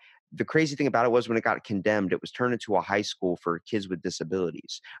 The crazy thing about it was when it got condemned, it was turned into a high school for kids with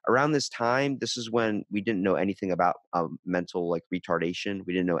disabilities. Around this time, this is when we didn't know anything about mental retardation.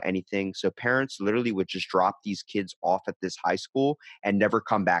 We didn't know anything. So parents literally would just drop these kids off at this high school and never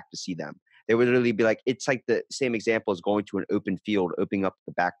come back to see them. They would literally be like, it's like the same example as going to an open field, opening up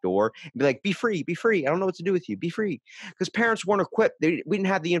the back door and be like, be free, be free. I don't know what to do with you. Be free. Because parents weren't equipped. We didn't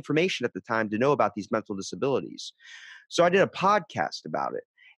have the information at the time to know about these mental disabilities. So I did a podcast about it.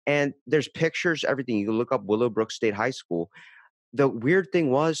 And there's pictures, everything. You can look up Willowbrook State High School. The weird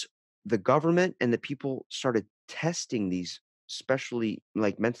thing was the government and the people started testing these especially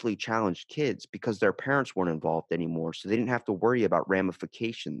like mentally challenged kids because their parents weren't involved anymore. So they didn't have to worry about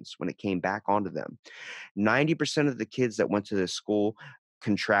ramifications when it came back onto them. 90% of the kids that went to this school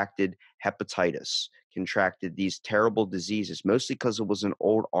contracted hepatitis, contracted these terrible diseases, mostly because it was an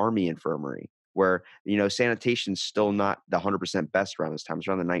old army infirmary where, sanitation's still not the 100% best around this time. It's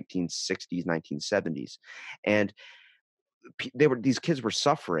around the 1960s, 1970s. And these kids were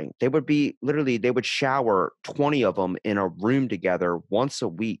suffering. They would shower 20 of them in a room together once a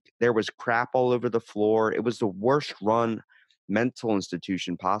week. There was crap all over the floor. It was the worst run mental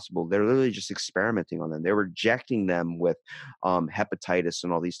institution possible. They're literally just experimenting on them. They were injecting them with hepatitis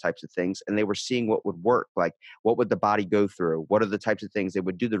and all these types of things, and they were seeing what would work. Like, what would the body go through? What are the types of things? They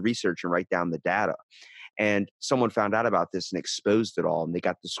would do the research and write down the data. And someone found out about this and exposed it all, and they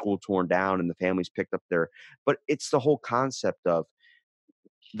got the school torn down and the families picked up but it's the whole concept of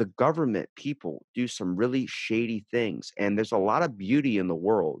the government people do some really shady things, and there's a lot of beauty in the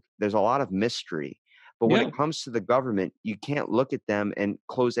world. There's a lot of mystery. But when it comes to the government, you can't look at them and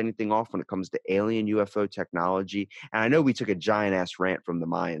close anything off when it comes to alien UFO technology. And I know we took a giant ass rant from the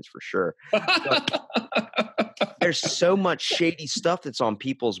Mayans for sure. But there's so much shady stuff that's on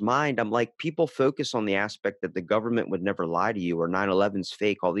people's mind. I'm like, people focus on the aspect that the government would never lie to you or 9/11's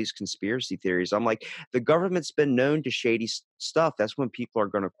fake, all these conspiracy theories. I'm like, the government's been known to shady stuff. That's when people are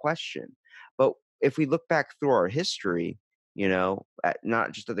going to question. But if we look back through our history,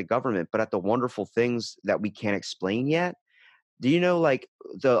 not just at the government, but at the wonderful things that we can't explain yet. Do you know, like,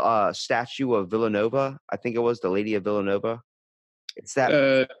 the statue of Villanova? I think it was the Lady of Villanova. It's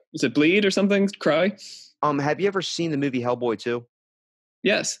that. Is it Bleed or something? Cry? Have you ever seen the movie Hellboy 2?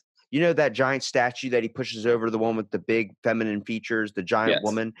 Yes. You know that giant statue that he pushes over, the one with the big feminine features, the giant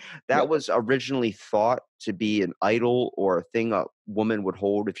woman? That was originally thought to be an idol or a thing a woman would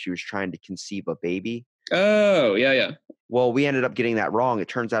hold if she was trying to conceive a baby. Oh, yeah. Well, we ended up getting that wrong. It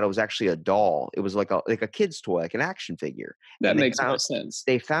turns out it was actually a doll. It was like a kid's toy, like an action figure. That makes more sense.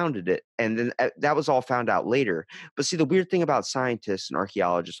 They founded it, and then that was all found out later. But see, the weird thing about scientists and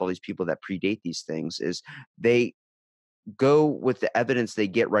archaeologists, all these people that predate these things, is they go with the evidence they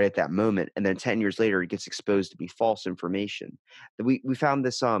get right at that moment, and then 10 years later it gets exposed to be false information. We found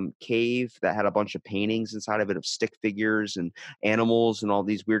this cave that had a bunch of paintings inside of it of stick figures and animals and all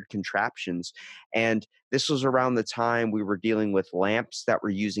these weird contraptions, and this was around the time we were dealing with lamps that were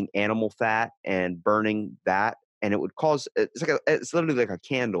using animal fat and burning that, and it would cause it's literally like a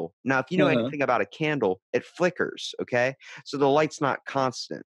candle. Now, if you know anything about a candle, it flickers, okay? So the light's not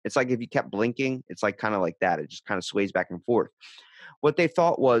constant. It's like if you kept blinking, it's like kind of like that. It just kind of sways back and forth. What they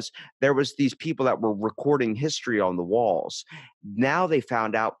thought was there was these people that were recording history on the walls. Now they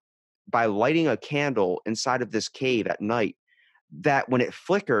found out by lighting a candle inside of this cave at night that when it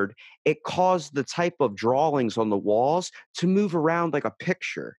flickered, it caused the type of drawings on the walls to move around like a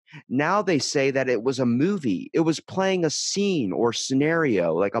picture. Now they say that it was a movie. It was playing a scene or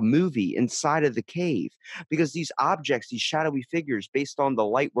scenario, like a movie inside of the cave, because these objects, these shadowy figures, based on the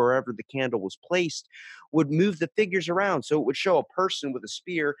light wherever the candle was placed, would move the figures around. So it would show a person with a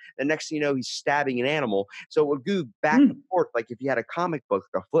spear, and next thing you know, he's stabbing an animal. So it would go back and forth. Like if you had a comic book,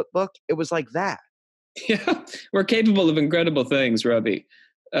 a flip book, it was like that. Yeah, we're capable of incredible things, Robbie.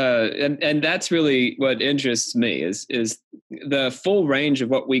 And that's really what interests me is the full range of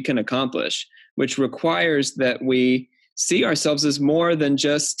what we can accomplish, which requires that we see ourselves as more than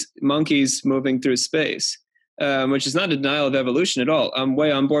just monkeys moving through space, which is not a denial of evolution at all. I'm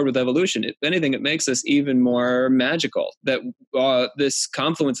way on board with evolution. If anything, it makes us even more magical, that this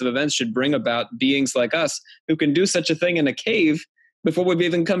confluence of events should bring about beings like us who can do such a thing in a cave before we've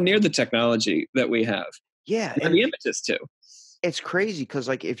even come near the technology that we have. Yeah. And the images too. It's crazy because,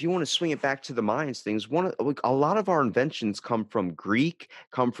 like, if you want to swing it back to the Mayans things, a lot of our inventions come from Greek,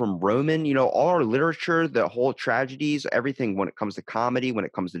 come from Roman, all our literature, the whole tragedies, everything when it comes to comedy, when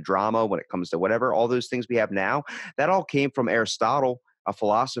it comes to drama, when it comes to whatever, all those things we have now, that all came from Aristotle, a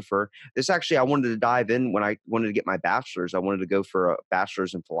philosopher. This actually, I wanted to dive in when I wanted to get my bachelor's. I wanted to go for a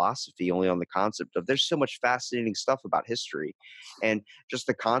bachelor's in philosophy only on the concept of there's so much fascinating stuff about history and just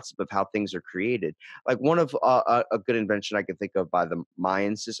the concept of how things are created. Like one of a good invention I can think of by the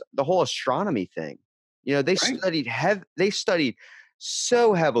Mayans is the whole astronomy thing. They studied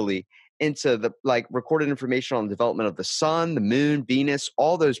so heavily into the like recorded information on the development of the sun, the moon, Venus,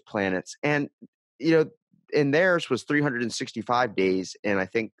 all those planets. And, you know, and theirs was 365 days. And I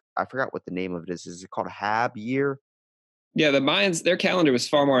think, I forgot what the name of it is. Is it called a Hab year? Yeah, the Mayans, their calendar was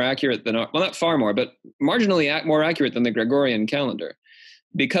far more accurate than, well, not far more, but marginally more accurate than the Gregorian calendar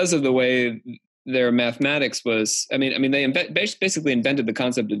because of the way their mathematics was. I mean, they basically invented the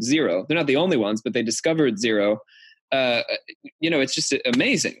concept of zero. They're not the only ones, but they discovered zero. It's just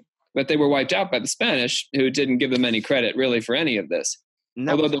amazing. But they were wiped out by the Spanish, who didn't give them any credit really for any of this.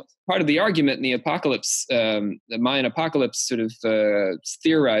 Although part of the argument in the apocalypse, the Mayan apocalypse sort of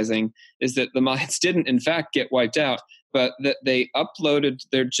theorizing, is that the Mayans didn't in fact get wiped out, but that they uploaded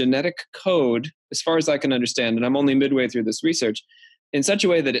their genetic code, as far as I can understand, and I'm only midway through this research, in such a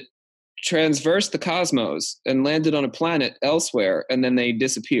way that it transversed the cosmos and landed on a planet elsewhere, and then they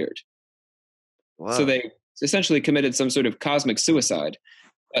disappeared. Wow. So they essentially committed some sort of cosmic suicide.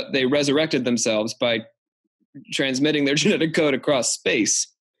 They resurrected themselves by transmitting their genetic code across space.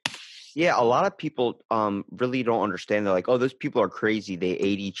 Yeah, a lot of people really don't understand. They're like, oh, those people are crazy. They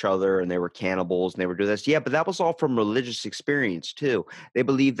ate each other and they were cannibals and they were doing this. Yeah, but that was all from religious experience too. They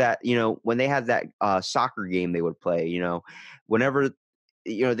believe that, when they had that soccer game they would play, whenever,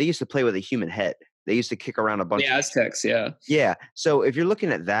 they used to play with a human head. They used to kick around a bunch of Aztecs, yeah. Yeah. So if you're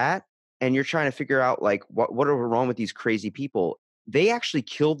looking at that and you're trying to figure out like what are wrong with these crazy people, they actually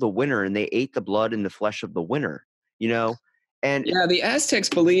killed the winner and they ate the blood and the flesh of the winner, And yeah, the Aztecs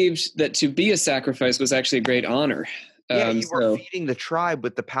believed that to be a sacrifice was actually a great honor. You were feeding the tribe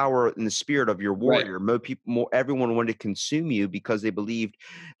with the power and the spirit of your warrior. Right. Everyone wanted to consume you because they believed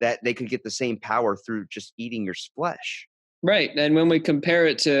that they could get the same power through just eating your flesh. Right. And when we compare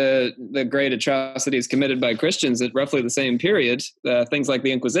it to the great atrocities committed by Christians at roughly the same period, things like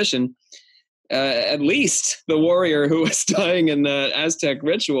the Inquisition, at least the warrior who was dying in the Aztec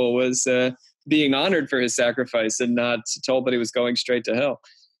ritual was being honored for his sacrifice and not told that he was going straight to hell.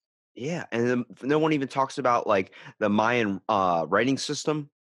 Yeah. And then no one even talks about like the Mayan writing system.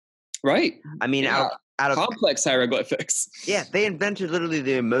 Right. I mean, out of complex hieroglyphics. Yeah. They invented literally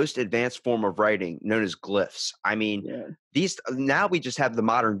the most advanced form of writing known as glyphs. I mean, now we just have the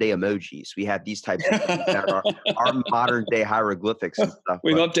modern day emojis. We have these types of things that are our modern day hieroglyphics and stuff.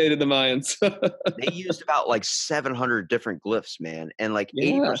 We've updated the Mayans. They used about like 700 different glyphs, man. And like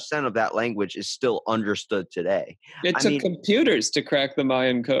 80% of that language is still understood today. It took computers to crack the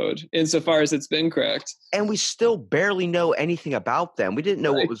Mayan code insofar as it's been cracked. And we still barely know anything about them. We didn't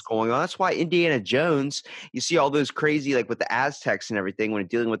know what was going on. That's why Indiana Jones, you see all those crazy, like with the Aztecs and everything when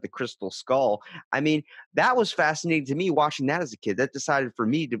dealing with the crystal skull. I mean, that was fascinating to me watching that as a kid. That decided for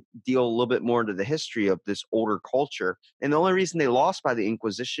me to deal a little bit more into the history of this older culture. And the only reason they lost by the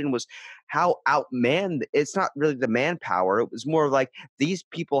Inquisition was how outmanned. It's not really the manpower. It was more like these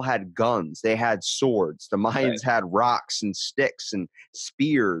people had guns. They had swords. The Mayans had rocks and sticks and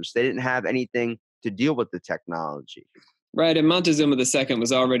spears. They didn't have anything to deal with the technology. Right, and Montezuma II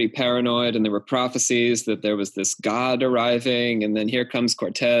was already paranoid, and there were prophecies that there was this god arriving, and then here comes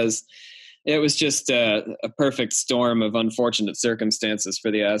Cortez. It was just a perfect storm of unfortunate circumstances for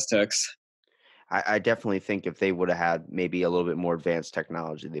the Aztecs. I definitely think if they would have had maybe a little bit more advanced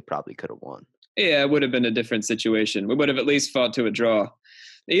technology, they probably could have won. Yeah, it would have been a different situation. We would have at least fought to a draw.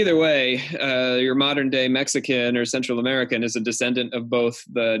 Either way, your modern-day Mexican or Central American is a descendant of both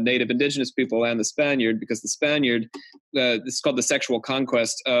the native indigenous people and the Spaniard, because the Spaniard, this is called the sexual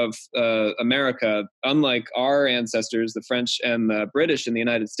conquest of America. Unlike our ancestors, the French and the British in the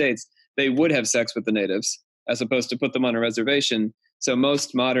United States, they would have sex with the natives as opposed to put them on a reservation. So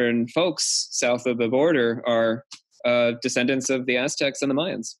most modern folks south of the border are descendants of the Aztecs and the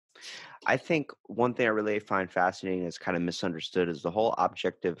Mayans. I think one thing I really find fascinating is kind of misunderstood is the whole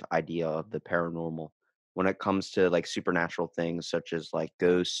objective idea of the paranormal when it comes to like supernatural things such as like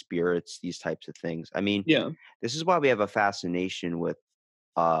ghosts, spirits, these types of things. I mean, this is why we have a fascination with,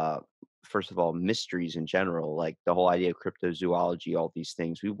 first of all, mysteries in general, like the whole idea of cryptozoology, all these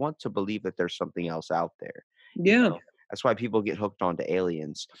things. We want to believe that there's something else out there. Yeah. That's why people get hooked onto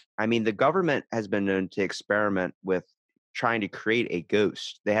aliens. I mean, the government has been known to experiment with trying to create a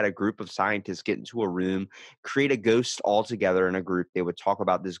ghost. They had a group of scientists get into a room, create a ghost all together in a group. They would talk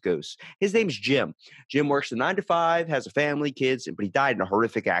about this ghost. His name's Jim. Jim works a 9 to 5, has a family, kids, but he died in a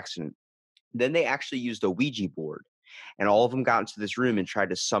horrific accident. Then they actually used a Ouija board, and all of them got into this room and tried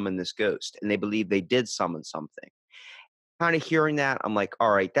to summon this ghost. And they believe they did summon something. Kind of hearing that, I'm like, all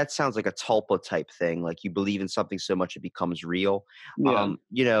right, that sounds like a tulpa type thing. Like you believe in something so much it becomes real.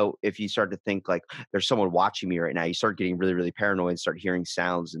 Yeah. If you start to think like there's someone watching me right now, you start getting really, really paranoid and start hearing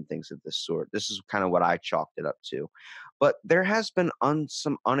sounds and things of this sort. This is kind of what I chalked it up to. But there has been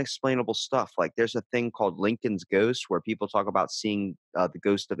some unexplainable stuff. Like there's a thing called Lincoln's Ghost, where people talk about seeing the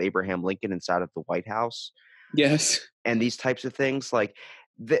ghost of Abraham Lincoln inside of the White House. Yes. And these types of things, like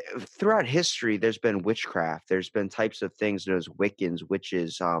throughout history, there's been witchcraft. There's been types of things known as Wiccans,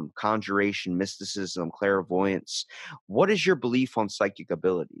 witches, conjuration, mysticism, clairvoyance. What is your belief on psychic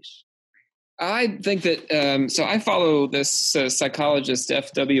abilities? I think that, so I follow this psychologist,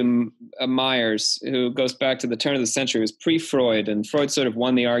 F.W. Myers, who goes back to the turn of the century. It was pre-Freud, and Freud sort of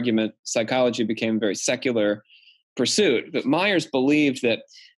won the argument. Psychology became a very secular pursuit. But Myers believed that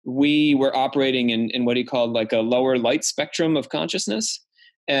we were operating in what he called like a lower light spectrum of consciousness,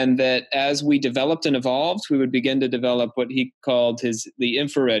 and that as we developed and evolved, we would begin to develop what he called the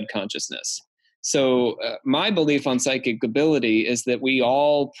infrared consciousness. So my belief on psychic ability is that we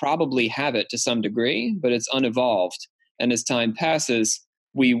all probably have it to some degree, but it's unevolved. And as time passes,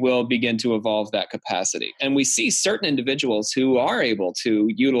 we will begin to evolve that capacity. And we see certain individuals who are able to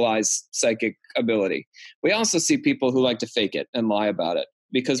utilize psychic ability. We also see people who like to fake it and lie about it.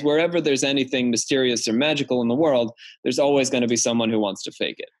 Because wherever there's anything mysterious or magical in the world, there's always going to be someone who wants to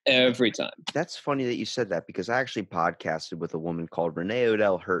fake it every time. That's funny that you said that, because I actually podcasted with a woman called Renee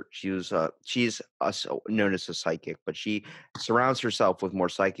Odell Hurt. She's known as a psychic, but she surrounds herself with more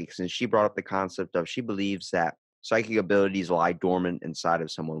psychics. And she brought up the concept of, she believes that psychic abilities lie dormant inside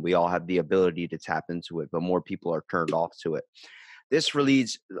of someone. We all have the ability to tap into it, but more people are turned off to it. This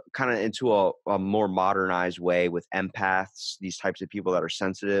leads kind of into a more modernized way with empaths, these types of people that are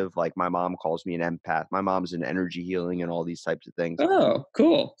sensitive. Like my mom calls me an empath. My mom's in energy healing and all these types of things. Oh,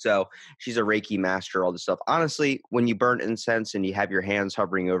 cool. So she's a Reiki master, all this stuff. Honestly, when you burn incense and you have your hands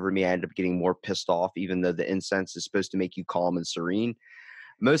hovering over me, I end up getting more pissed off, even though the incense is supposed to make you calm and serene.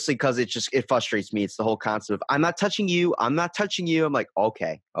 Mostly because it frustrates me. It's the whole concept of, I'm not touching you. I'm not touching you. I'm like,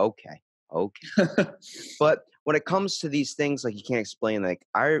 okay. But when it comes to these things, like you can't explain, like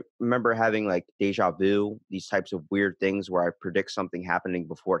I remember having like deja vu, these types of weird things where I predict something happening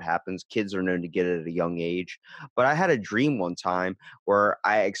before it happens. Kids are known to get it at a young age. But I had a dream one time where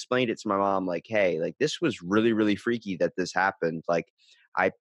I explained it to my mom, like, hey, like this was really, really freaky that this happened. Like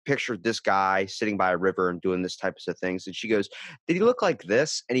I pictured this guy sitting by a river and doing this types of things. And she goes, did he look like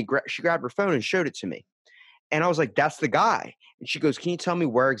this? And she grabbed her phone and showed it to me. And I was like, that's the guy. And she goes, can you tell me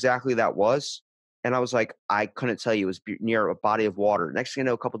where exactly that was? And I was like, I couldn't tell you. It was near a body of water. Next thing you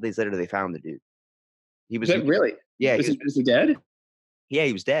know, a couple of days later, they found the dude. He was really? Yeah. Is he dead? Yeah,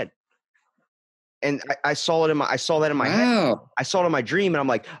 he was dead. And I saw that in my head. I saw it in my dream, and I'm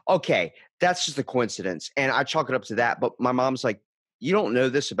like, okay, that's just a coincidence. And I chalk it up to that. But my mom's like, you don't know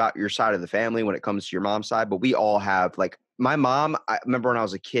this about your side of the family when it comes to your mom's side, but we all have, like, my mom, I remember when I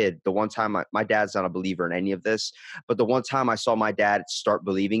was a kid, the one time my dad's not a believer in any of this, but the one time I saw my dad start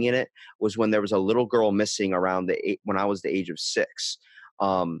believing in it was when there was a little girl missing when I was the age of 6.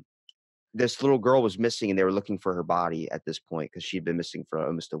 This little girl was missing, and they were looking for her body at this point because she'd been missing for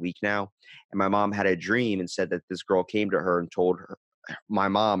almost a week now. And my mom had a dream and said that this girl came to her and told my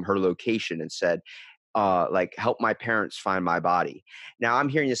mom her location and said, like, help my parents find my body. Now I'm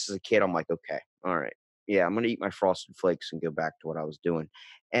hearing this as a kid. I'm like, okay, all right. Yeah, I'm going to eat my Frosted Flakes and go back to what I was doing.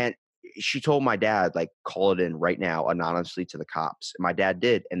 And she told my dad, like, call it in right now anonymously to the cops. And my dad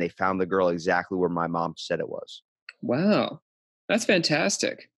did. And they found the girl exactly where my mom said it was. Wow. That's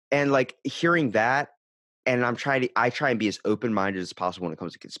fantastic. And like hearing that, and I try and be as open-minded as possible when it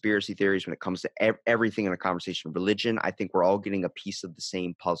comes to conspiracy theories, when it comes to everything in a conversation. Religion, I think we're all getting a piece of the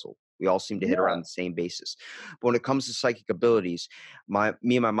same puzzle. We all seem to hit around the same basis. But when it comes to psychic abilities,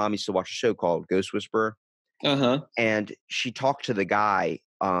 me and my mom used to watch a show called Ghost Whisperer. And she talked to the guy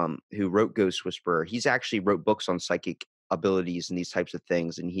who wrote Ghost Whisperer. He's actually wrote books on psychic abilities and these types of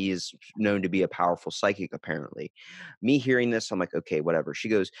things, and he is known to be a powerful psychic, apparently. Me hearing this, I'm like, okay, whatever. She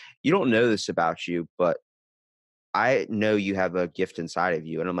goes, you don't know this about you, but I know you have a gift inside of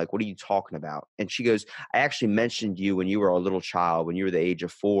you. And I'm like, what are you talking about? And she goes, I actually mentioned you when you were a little child, when you were the age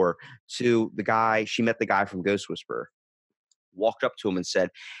of 4, to the guy. She met the guy from Ghost Whisperer, walked up to him and said,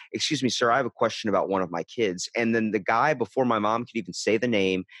 excuse me, sir, I have a question about one of my kids. And then the guy, before my mom could even say the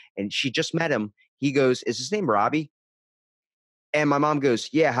name, and she just met him, he goes, is his name Robbie? And my mom goes,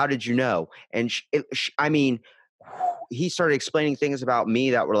 yeah, how did you know? And I mean, he started explaining things about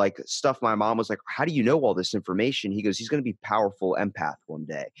me that were like stuff my mom was like, how do you know all this information? He goes, he's going to be a powerful empath one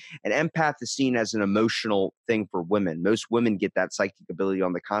day. And empath is seen as an emotional thing for women. Most women get that psychic ability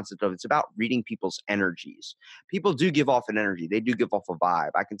on the concept of, it's about reading people's energies. People do give off an energy. They do give off a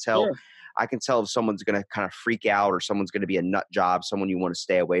vibe. I can tell. Sure. I can tell if someone's going to kind of freak out or someone's going to be a nut job, someone you want to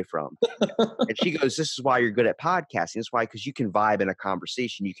stay away from. And she goes, this is why you're good at podcasting. That's why, because you can vibe in a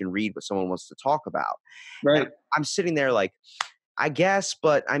conversation. You can read what someone wants to talk about. Right. I'm sitting there like, I guess,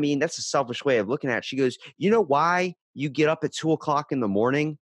 but I mean, that's a selfish way of looking at it. She goes, you know why you get up at 2 o'clock in the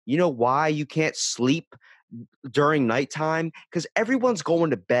morning? You know why you can't sleep during nighttime? Because everyone's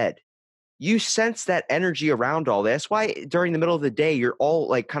going to bed. You sense that energy around all this. That's why during the middle of the day, you're all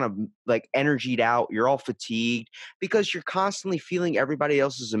like kind of like energied out. You're all fatigued because you're constantly feeling everybody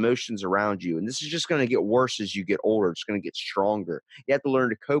else's emotions around you. And this is just going to get worse as you get older. It's going to get stronger. You have to learn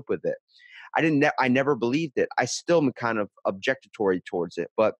to cope with it. I never believed it. I still am kind of objectory towards it,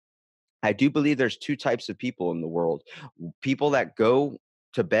 but I do believe there's two types of people in the world. People that go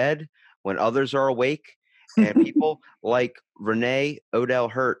to bed when others are awake, and people like Renee Odell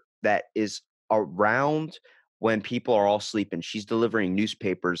Hurt that is around when people are all sleeping. She's delivering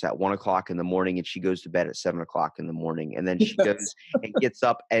newspapers at 1 o'clock in the morning and she goes to bed at 7 o'clock in the morning. And then she goes and gets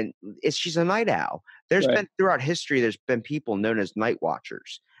up and she's a night owl. There's Right. been throughout history, there's been people known as night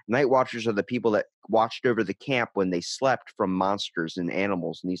watchers. Night watchers are the people that watched over the camp when they slept from monsters and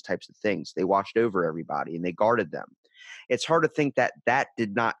animals and these types of things. They watched over everybody and they guarded them. It's hard to think that that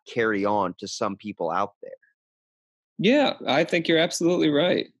did not carry on to some people out there. Yeah, I think you're absolutely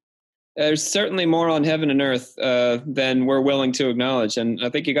right. There's certainly more on heaven and earth than we're willing to acknowledge. And I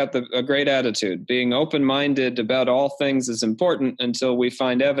think you got a great attitude. Being open-minded about all things is important until we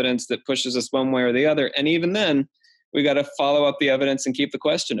find evidence that pushes us one way or the other. And even then, we got to follow up the evidence and keep the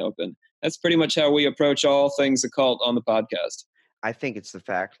question open. That's pretty much how we approach all things occult on the podcast. I think it's the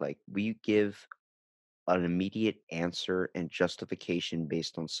fact like we give an immediate answer and justification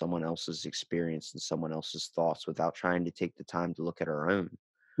based on someone else's experience and someone else's thoughts without trying to take the time to look at our own.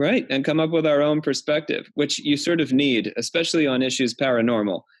 Right. And come up with our own perspective, which you sort of need, especially on issues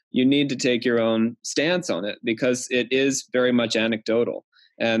paranormal. You need to take your own stance on it because it is very much anecdotal.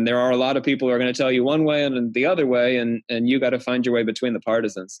 And there are a lot of people who are going to tell you one way and the other way, and you got to find your way between the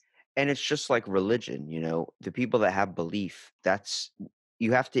partisans. And it's just like religion, the people that have belief,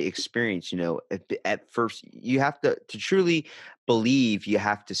 you have to experience, at first you have to truly believe, you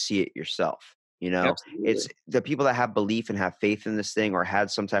have to see it yourself. Absolutely. It's the people that have belief and have faith in this thing or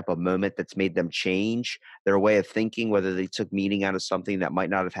had some type of moment that's made them change their way of thinking, whether they took meaning out of something that might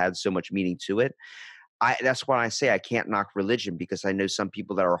not have had so much meaning to it. That's why I say I can't knock religion because I know some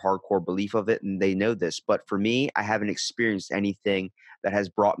people that are hardcore belief of it and they know this. But for me, I haven't experienced anything that has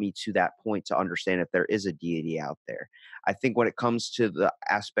brought me to that point to understand if there is a deity out there. I think when it comes to the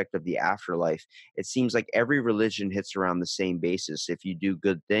aspect of the afterlife, it seems like every religion hits around the same basis. If you do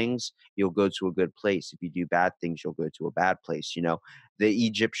good things, you'll go to a good place. If you do bad things, you'll go to a bad place. The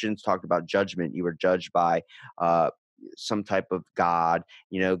Egyptians talked about judgment. You were judged by some type of God.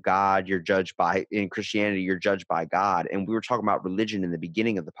 God, you're judged by, in Christianity, you're judged by God. And we were talking about religion in the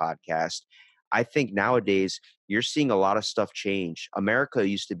beginning of the podcast. I think nowadays you're seeing a lot of stuff change. America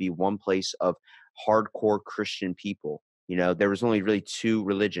used to be one place of hardcore Christian people. There was only really two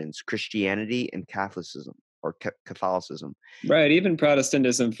religions, Christianity and Catholicism or Catholicism. Right. Even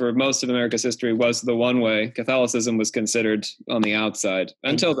Protestantism for most of America's history was the one way. Catholicism was considered on the outside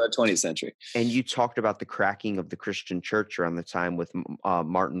until the 20th century. And you talked about the cracking of the Christian church around the time with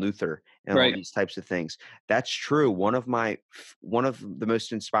Martin Luther and all these types of things. That's true. One of the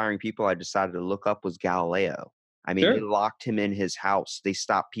most inspiring people I decided to look up was Galileo. I mean, They locked him in his house. They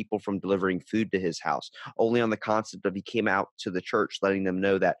stopped people from delivering food to his house, only on the concept of he came out to the church, letting them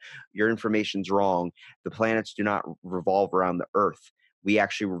know that your information's wrong. The planets do not revolve around the earth. We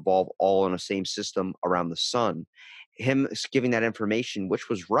actually revolve all in the same system around the sun. Him giving that information, which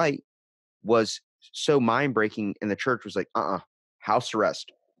was right, was so mind-breaking, and the church was like, house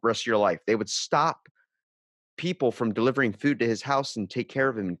arrest, rest of your life. They would stop people from delivering food to his house and take care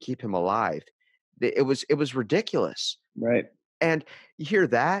of him and keep him alive. It was ridiculous. Right. And you hear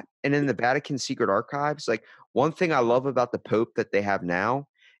that, and in the Vatican secret archives, like one thing I love about the Pope that they have now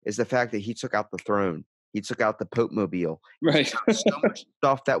is the fact that he took out the throne. He took out the Pope mobile. Right. So much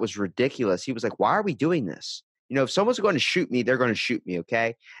stuff that was ridiculous. He was like, why are we doing this? If someone's going to shoot me, they're going to shoot me.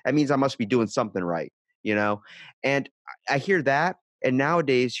 Okay. That means I must be doing something right, and I hear that. And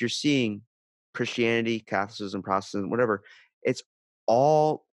nowadays you're seeing Christianity, Catholicism, Protestantism, whatever. It's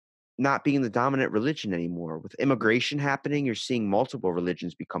all not being the dominant religion anymore. With immigration happening, you're seeing multiple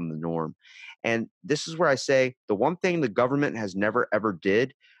religions become the norm. And this is where I say the one thing the government has never, ever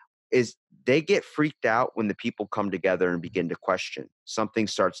did is they get freaked out when the people come together and begin to question. Something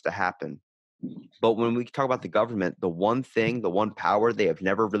starts to happen. But when we talk about the government, the one power they have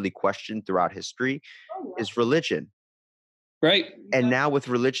never really questioned throughout history is religion. Right. And now with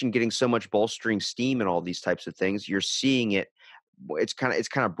religion getting so much bolstering steam and all these types of things, you're seeing it. It's kind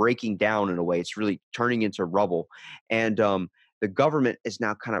of breaking down in a way. It's really turning into rubble. And the government is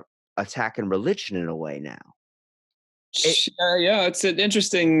now kind of attacking religion in a way now. Yeah, it's an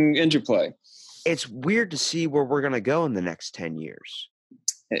interesting interplay. It's weird to see where we're going to go in the next 10 years.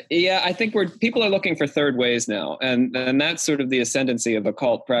 Yeah, I think people are looking for third ways now, and that's sort of the ascendancy of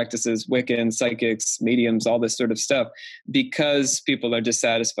occult practices, Wiccans, psychics, mediums, all this sort of stuff, because people are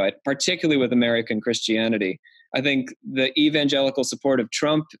dissatisfied, particularly with American Christianity. I think the evangelical support of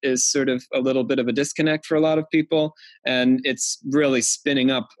Trump is sort of a little bit of a disconnect for a lot of people, and it's really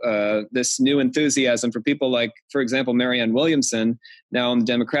spinning up this new enthusiasm for people like, for example, Marianne Williamson, now on the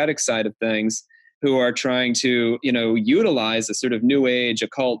Democratic side of things, who are trying to, utilize a sort of new age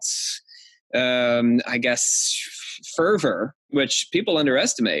occult, I guess, fervor, which people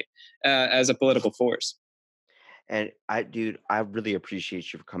underestimate as a political force. And I really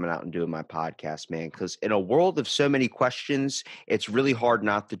appreciate you for coming out and doing my podcast, man, because in a world of so many questions, it's really hard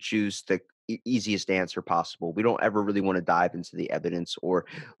not to choose the easiest answer possible. We don't ever really want to dive into the evidence or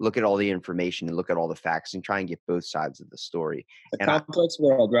look at all the information and look at all the facts and try and get both sides of the story. A complex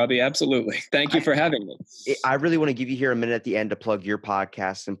world, Robbie. Absolutely. Thank you for having me. I really want to give you here a minute at the end to plug your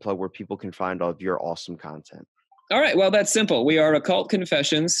podcast and plug where people can find all of your awesome content. All right. Well, that's simple. We are Occult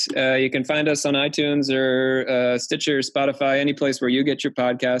Confessions. You can find us on iTunes or Stitcher, Spotify, any place where you get your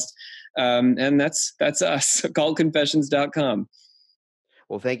podcast. And that's us, occultconfessions.com.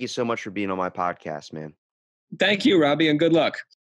 Well, thank you so much for being on my podcast, man. Thank you, Robbie, and good luck.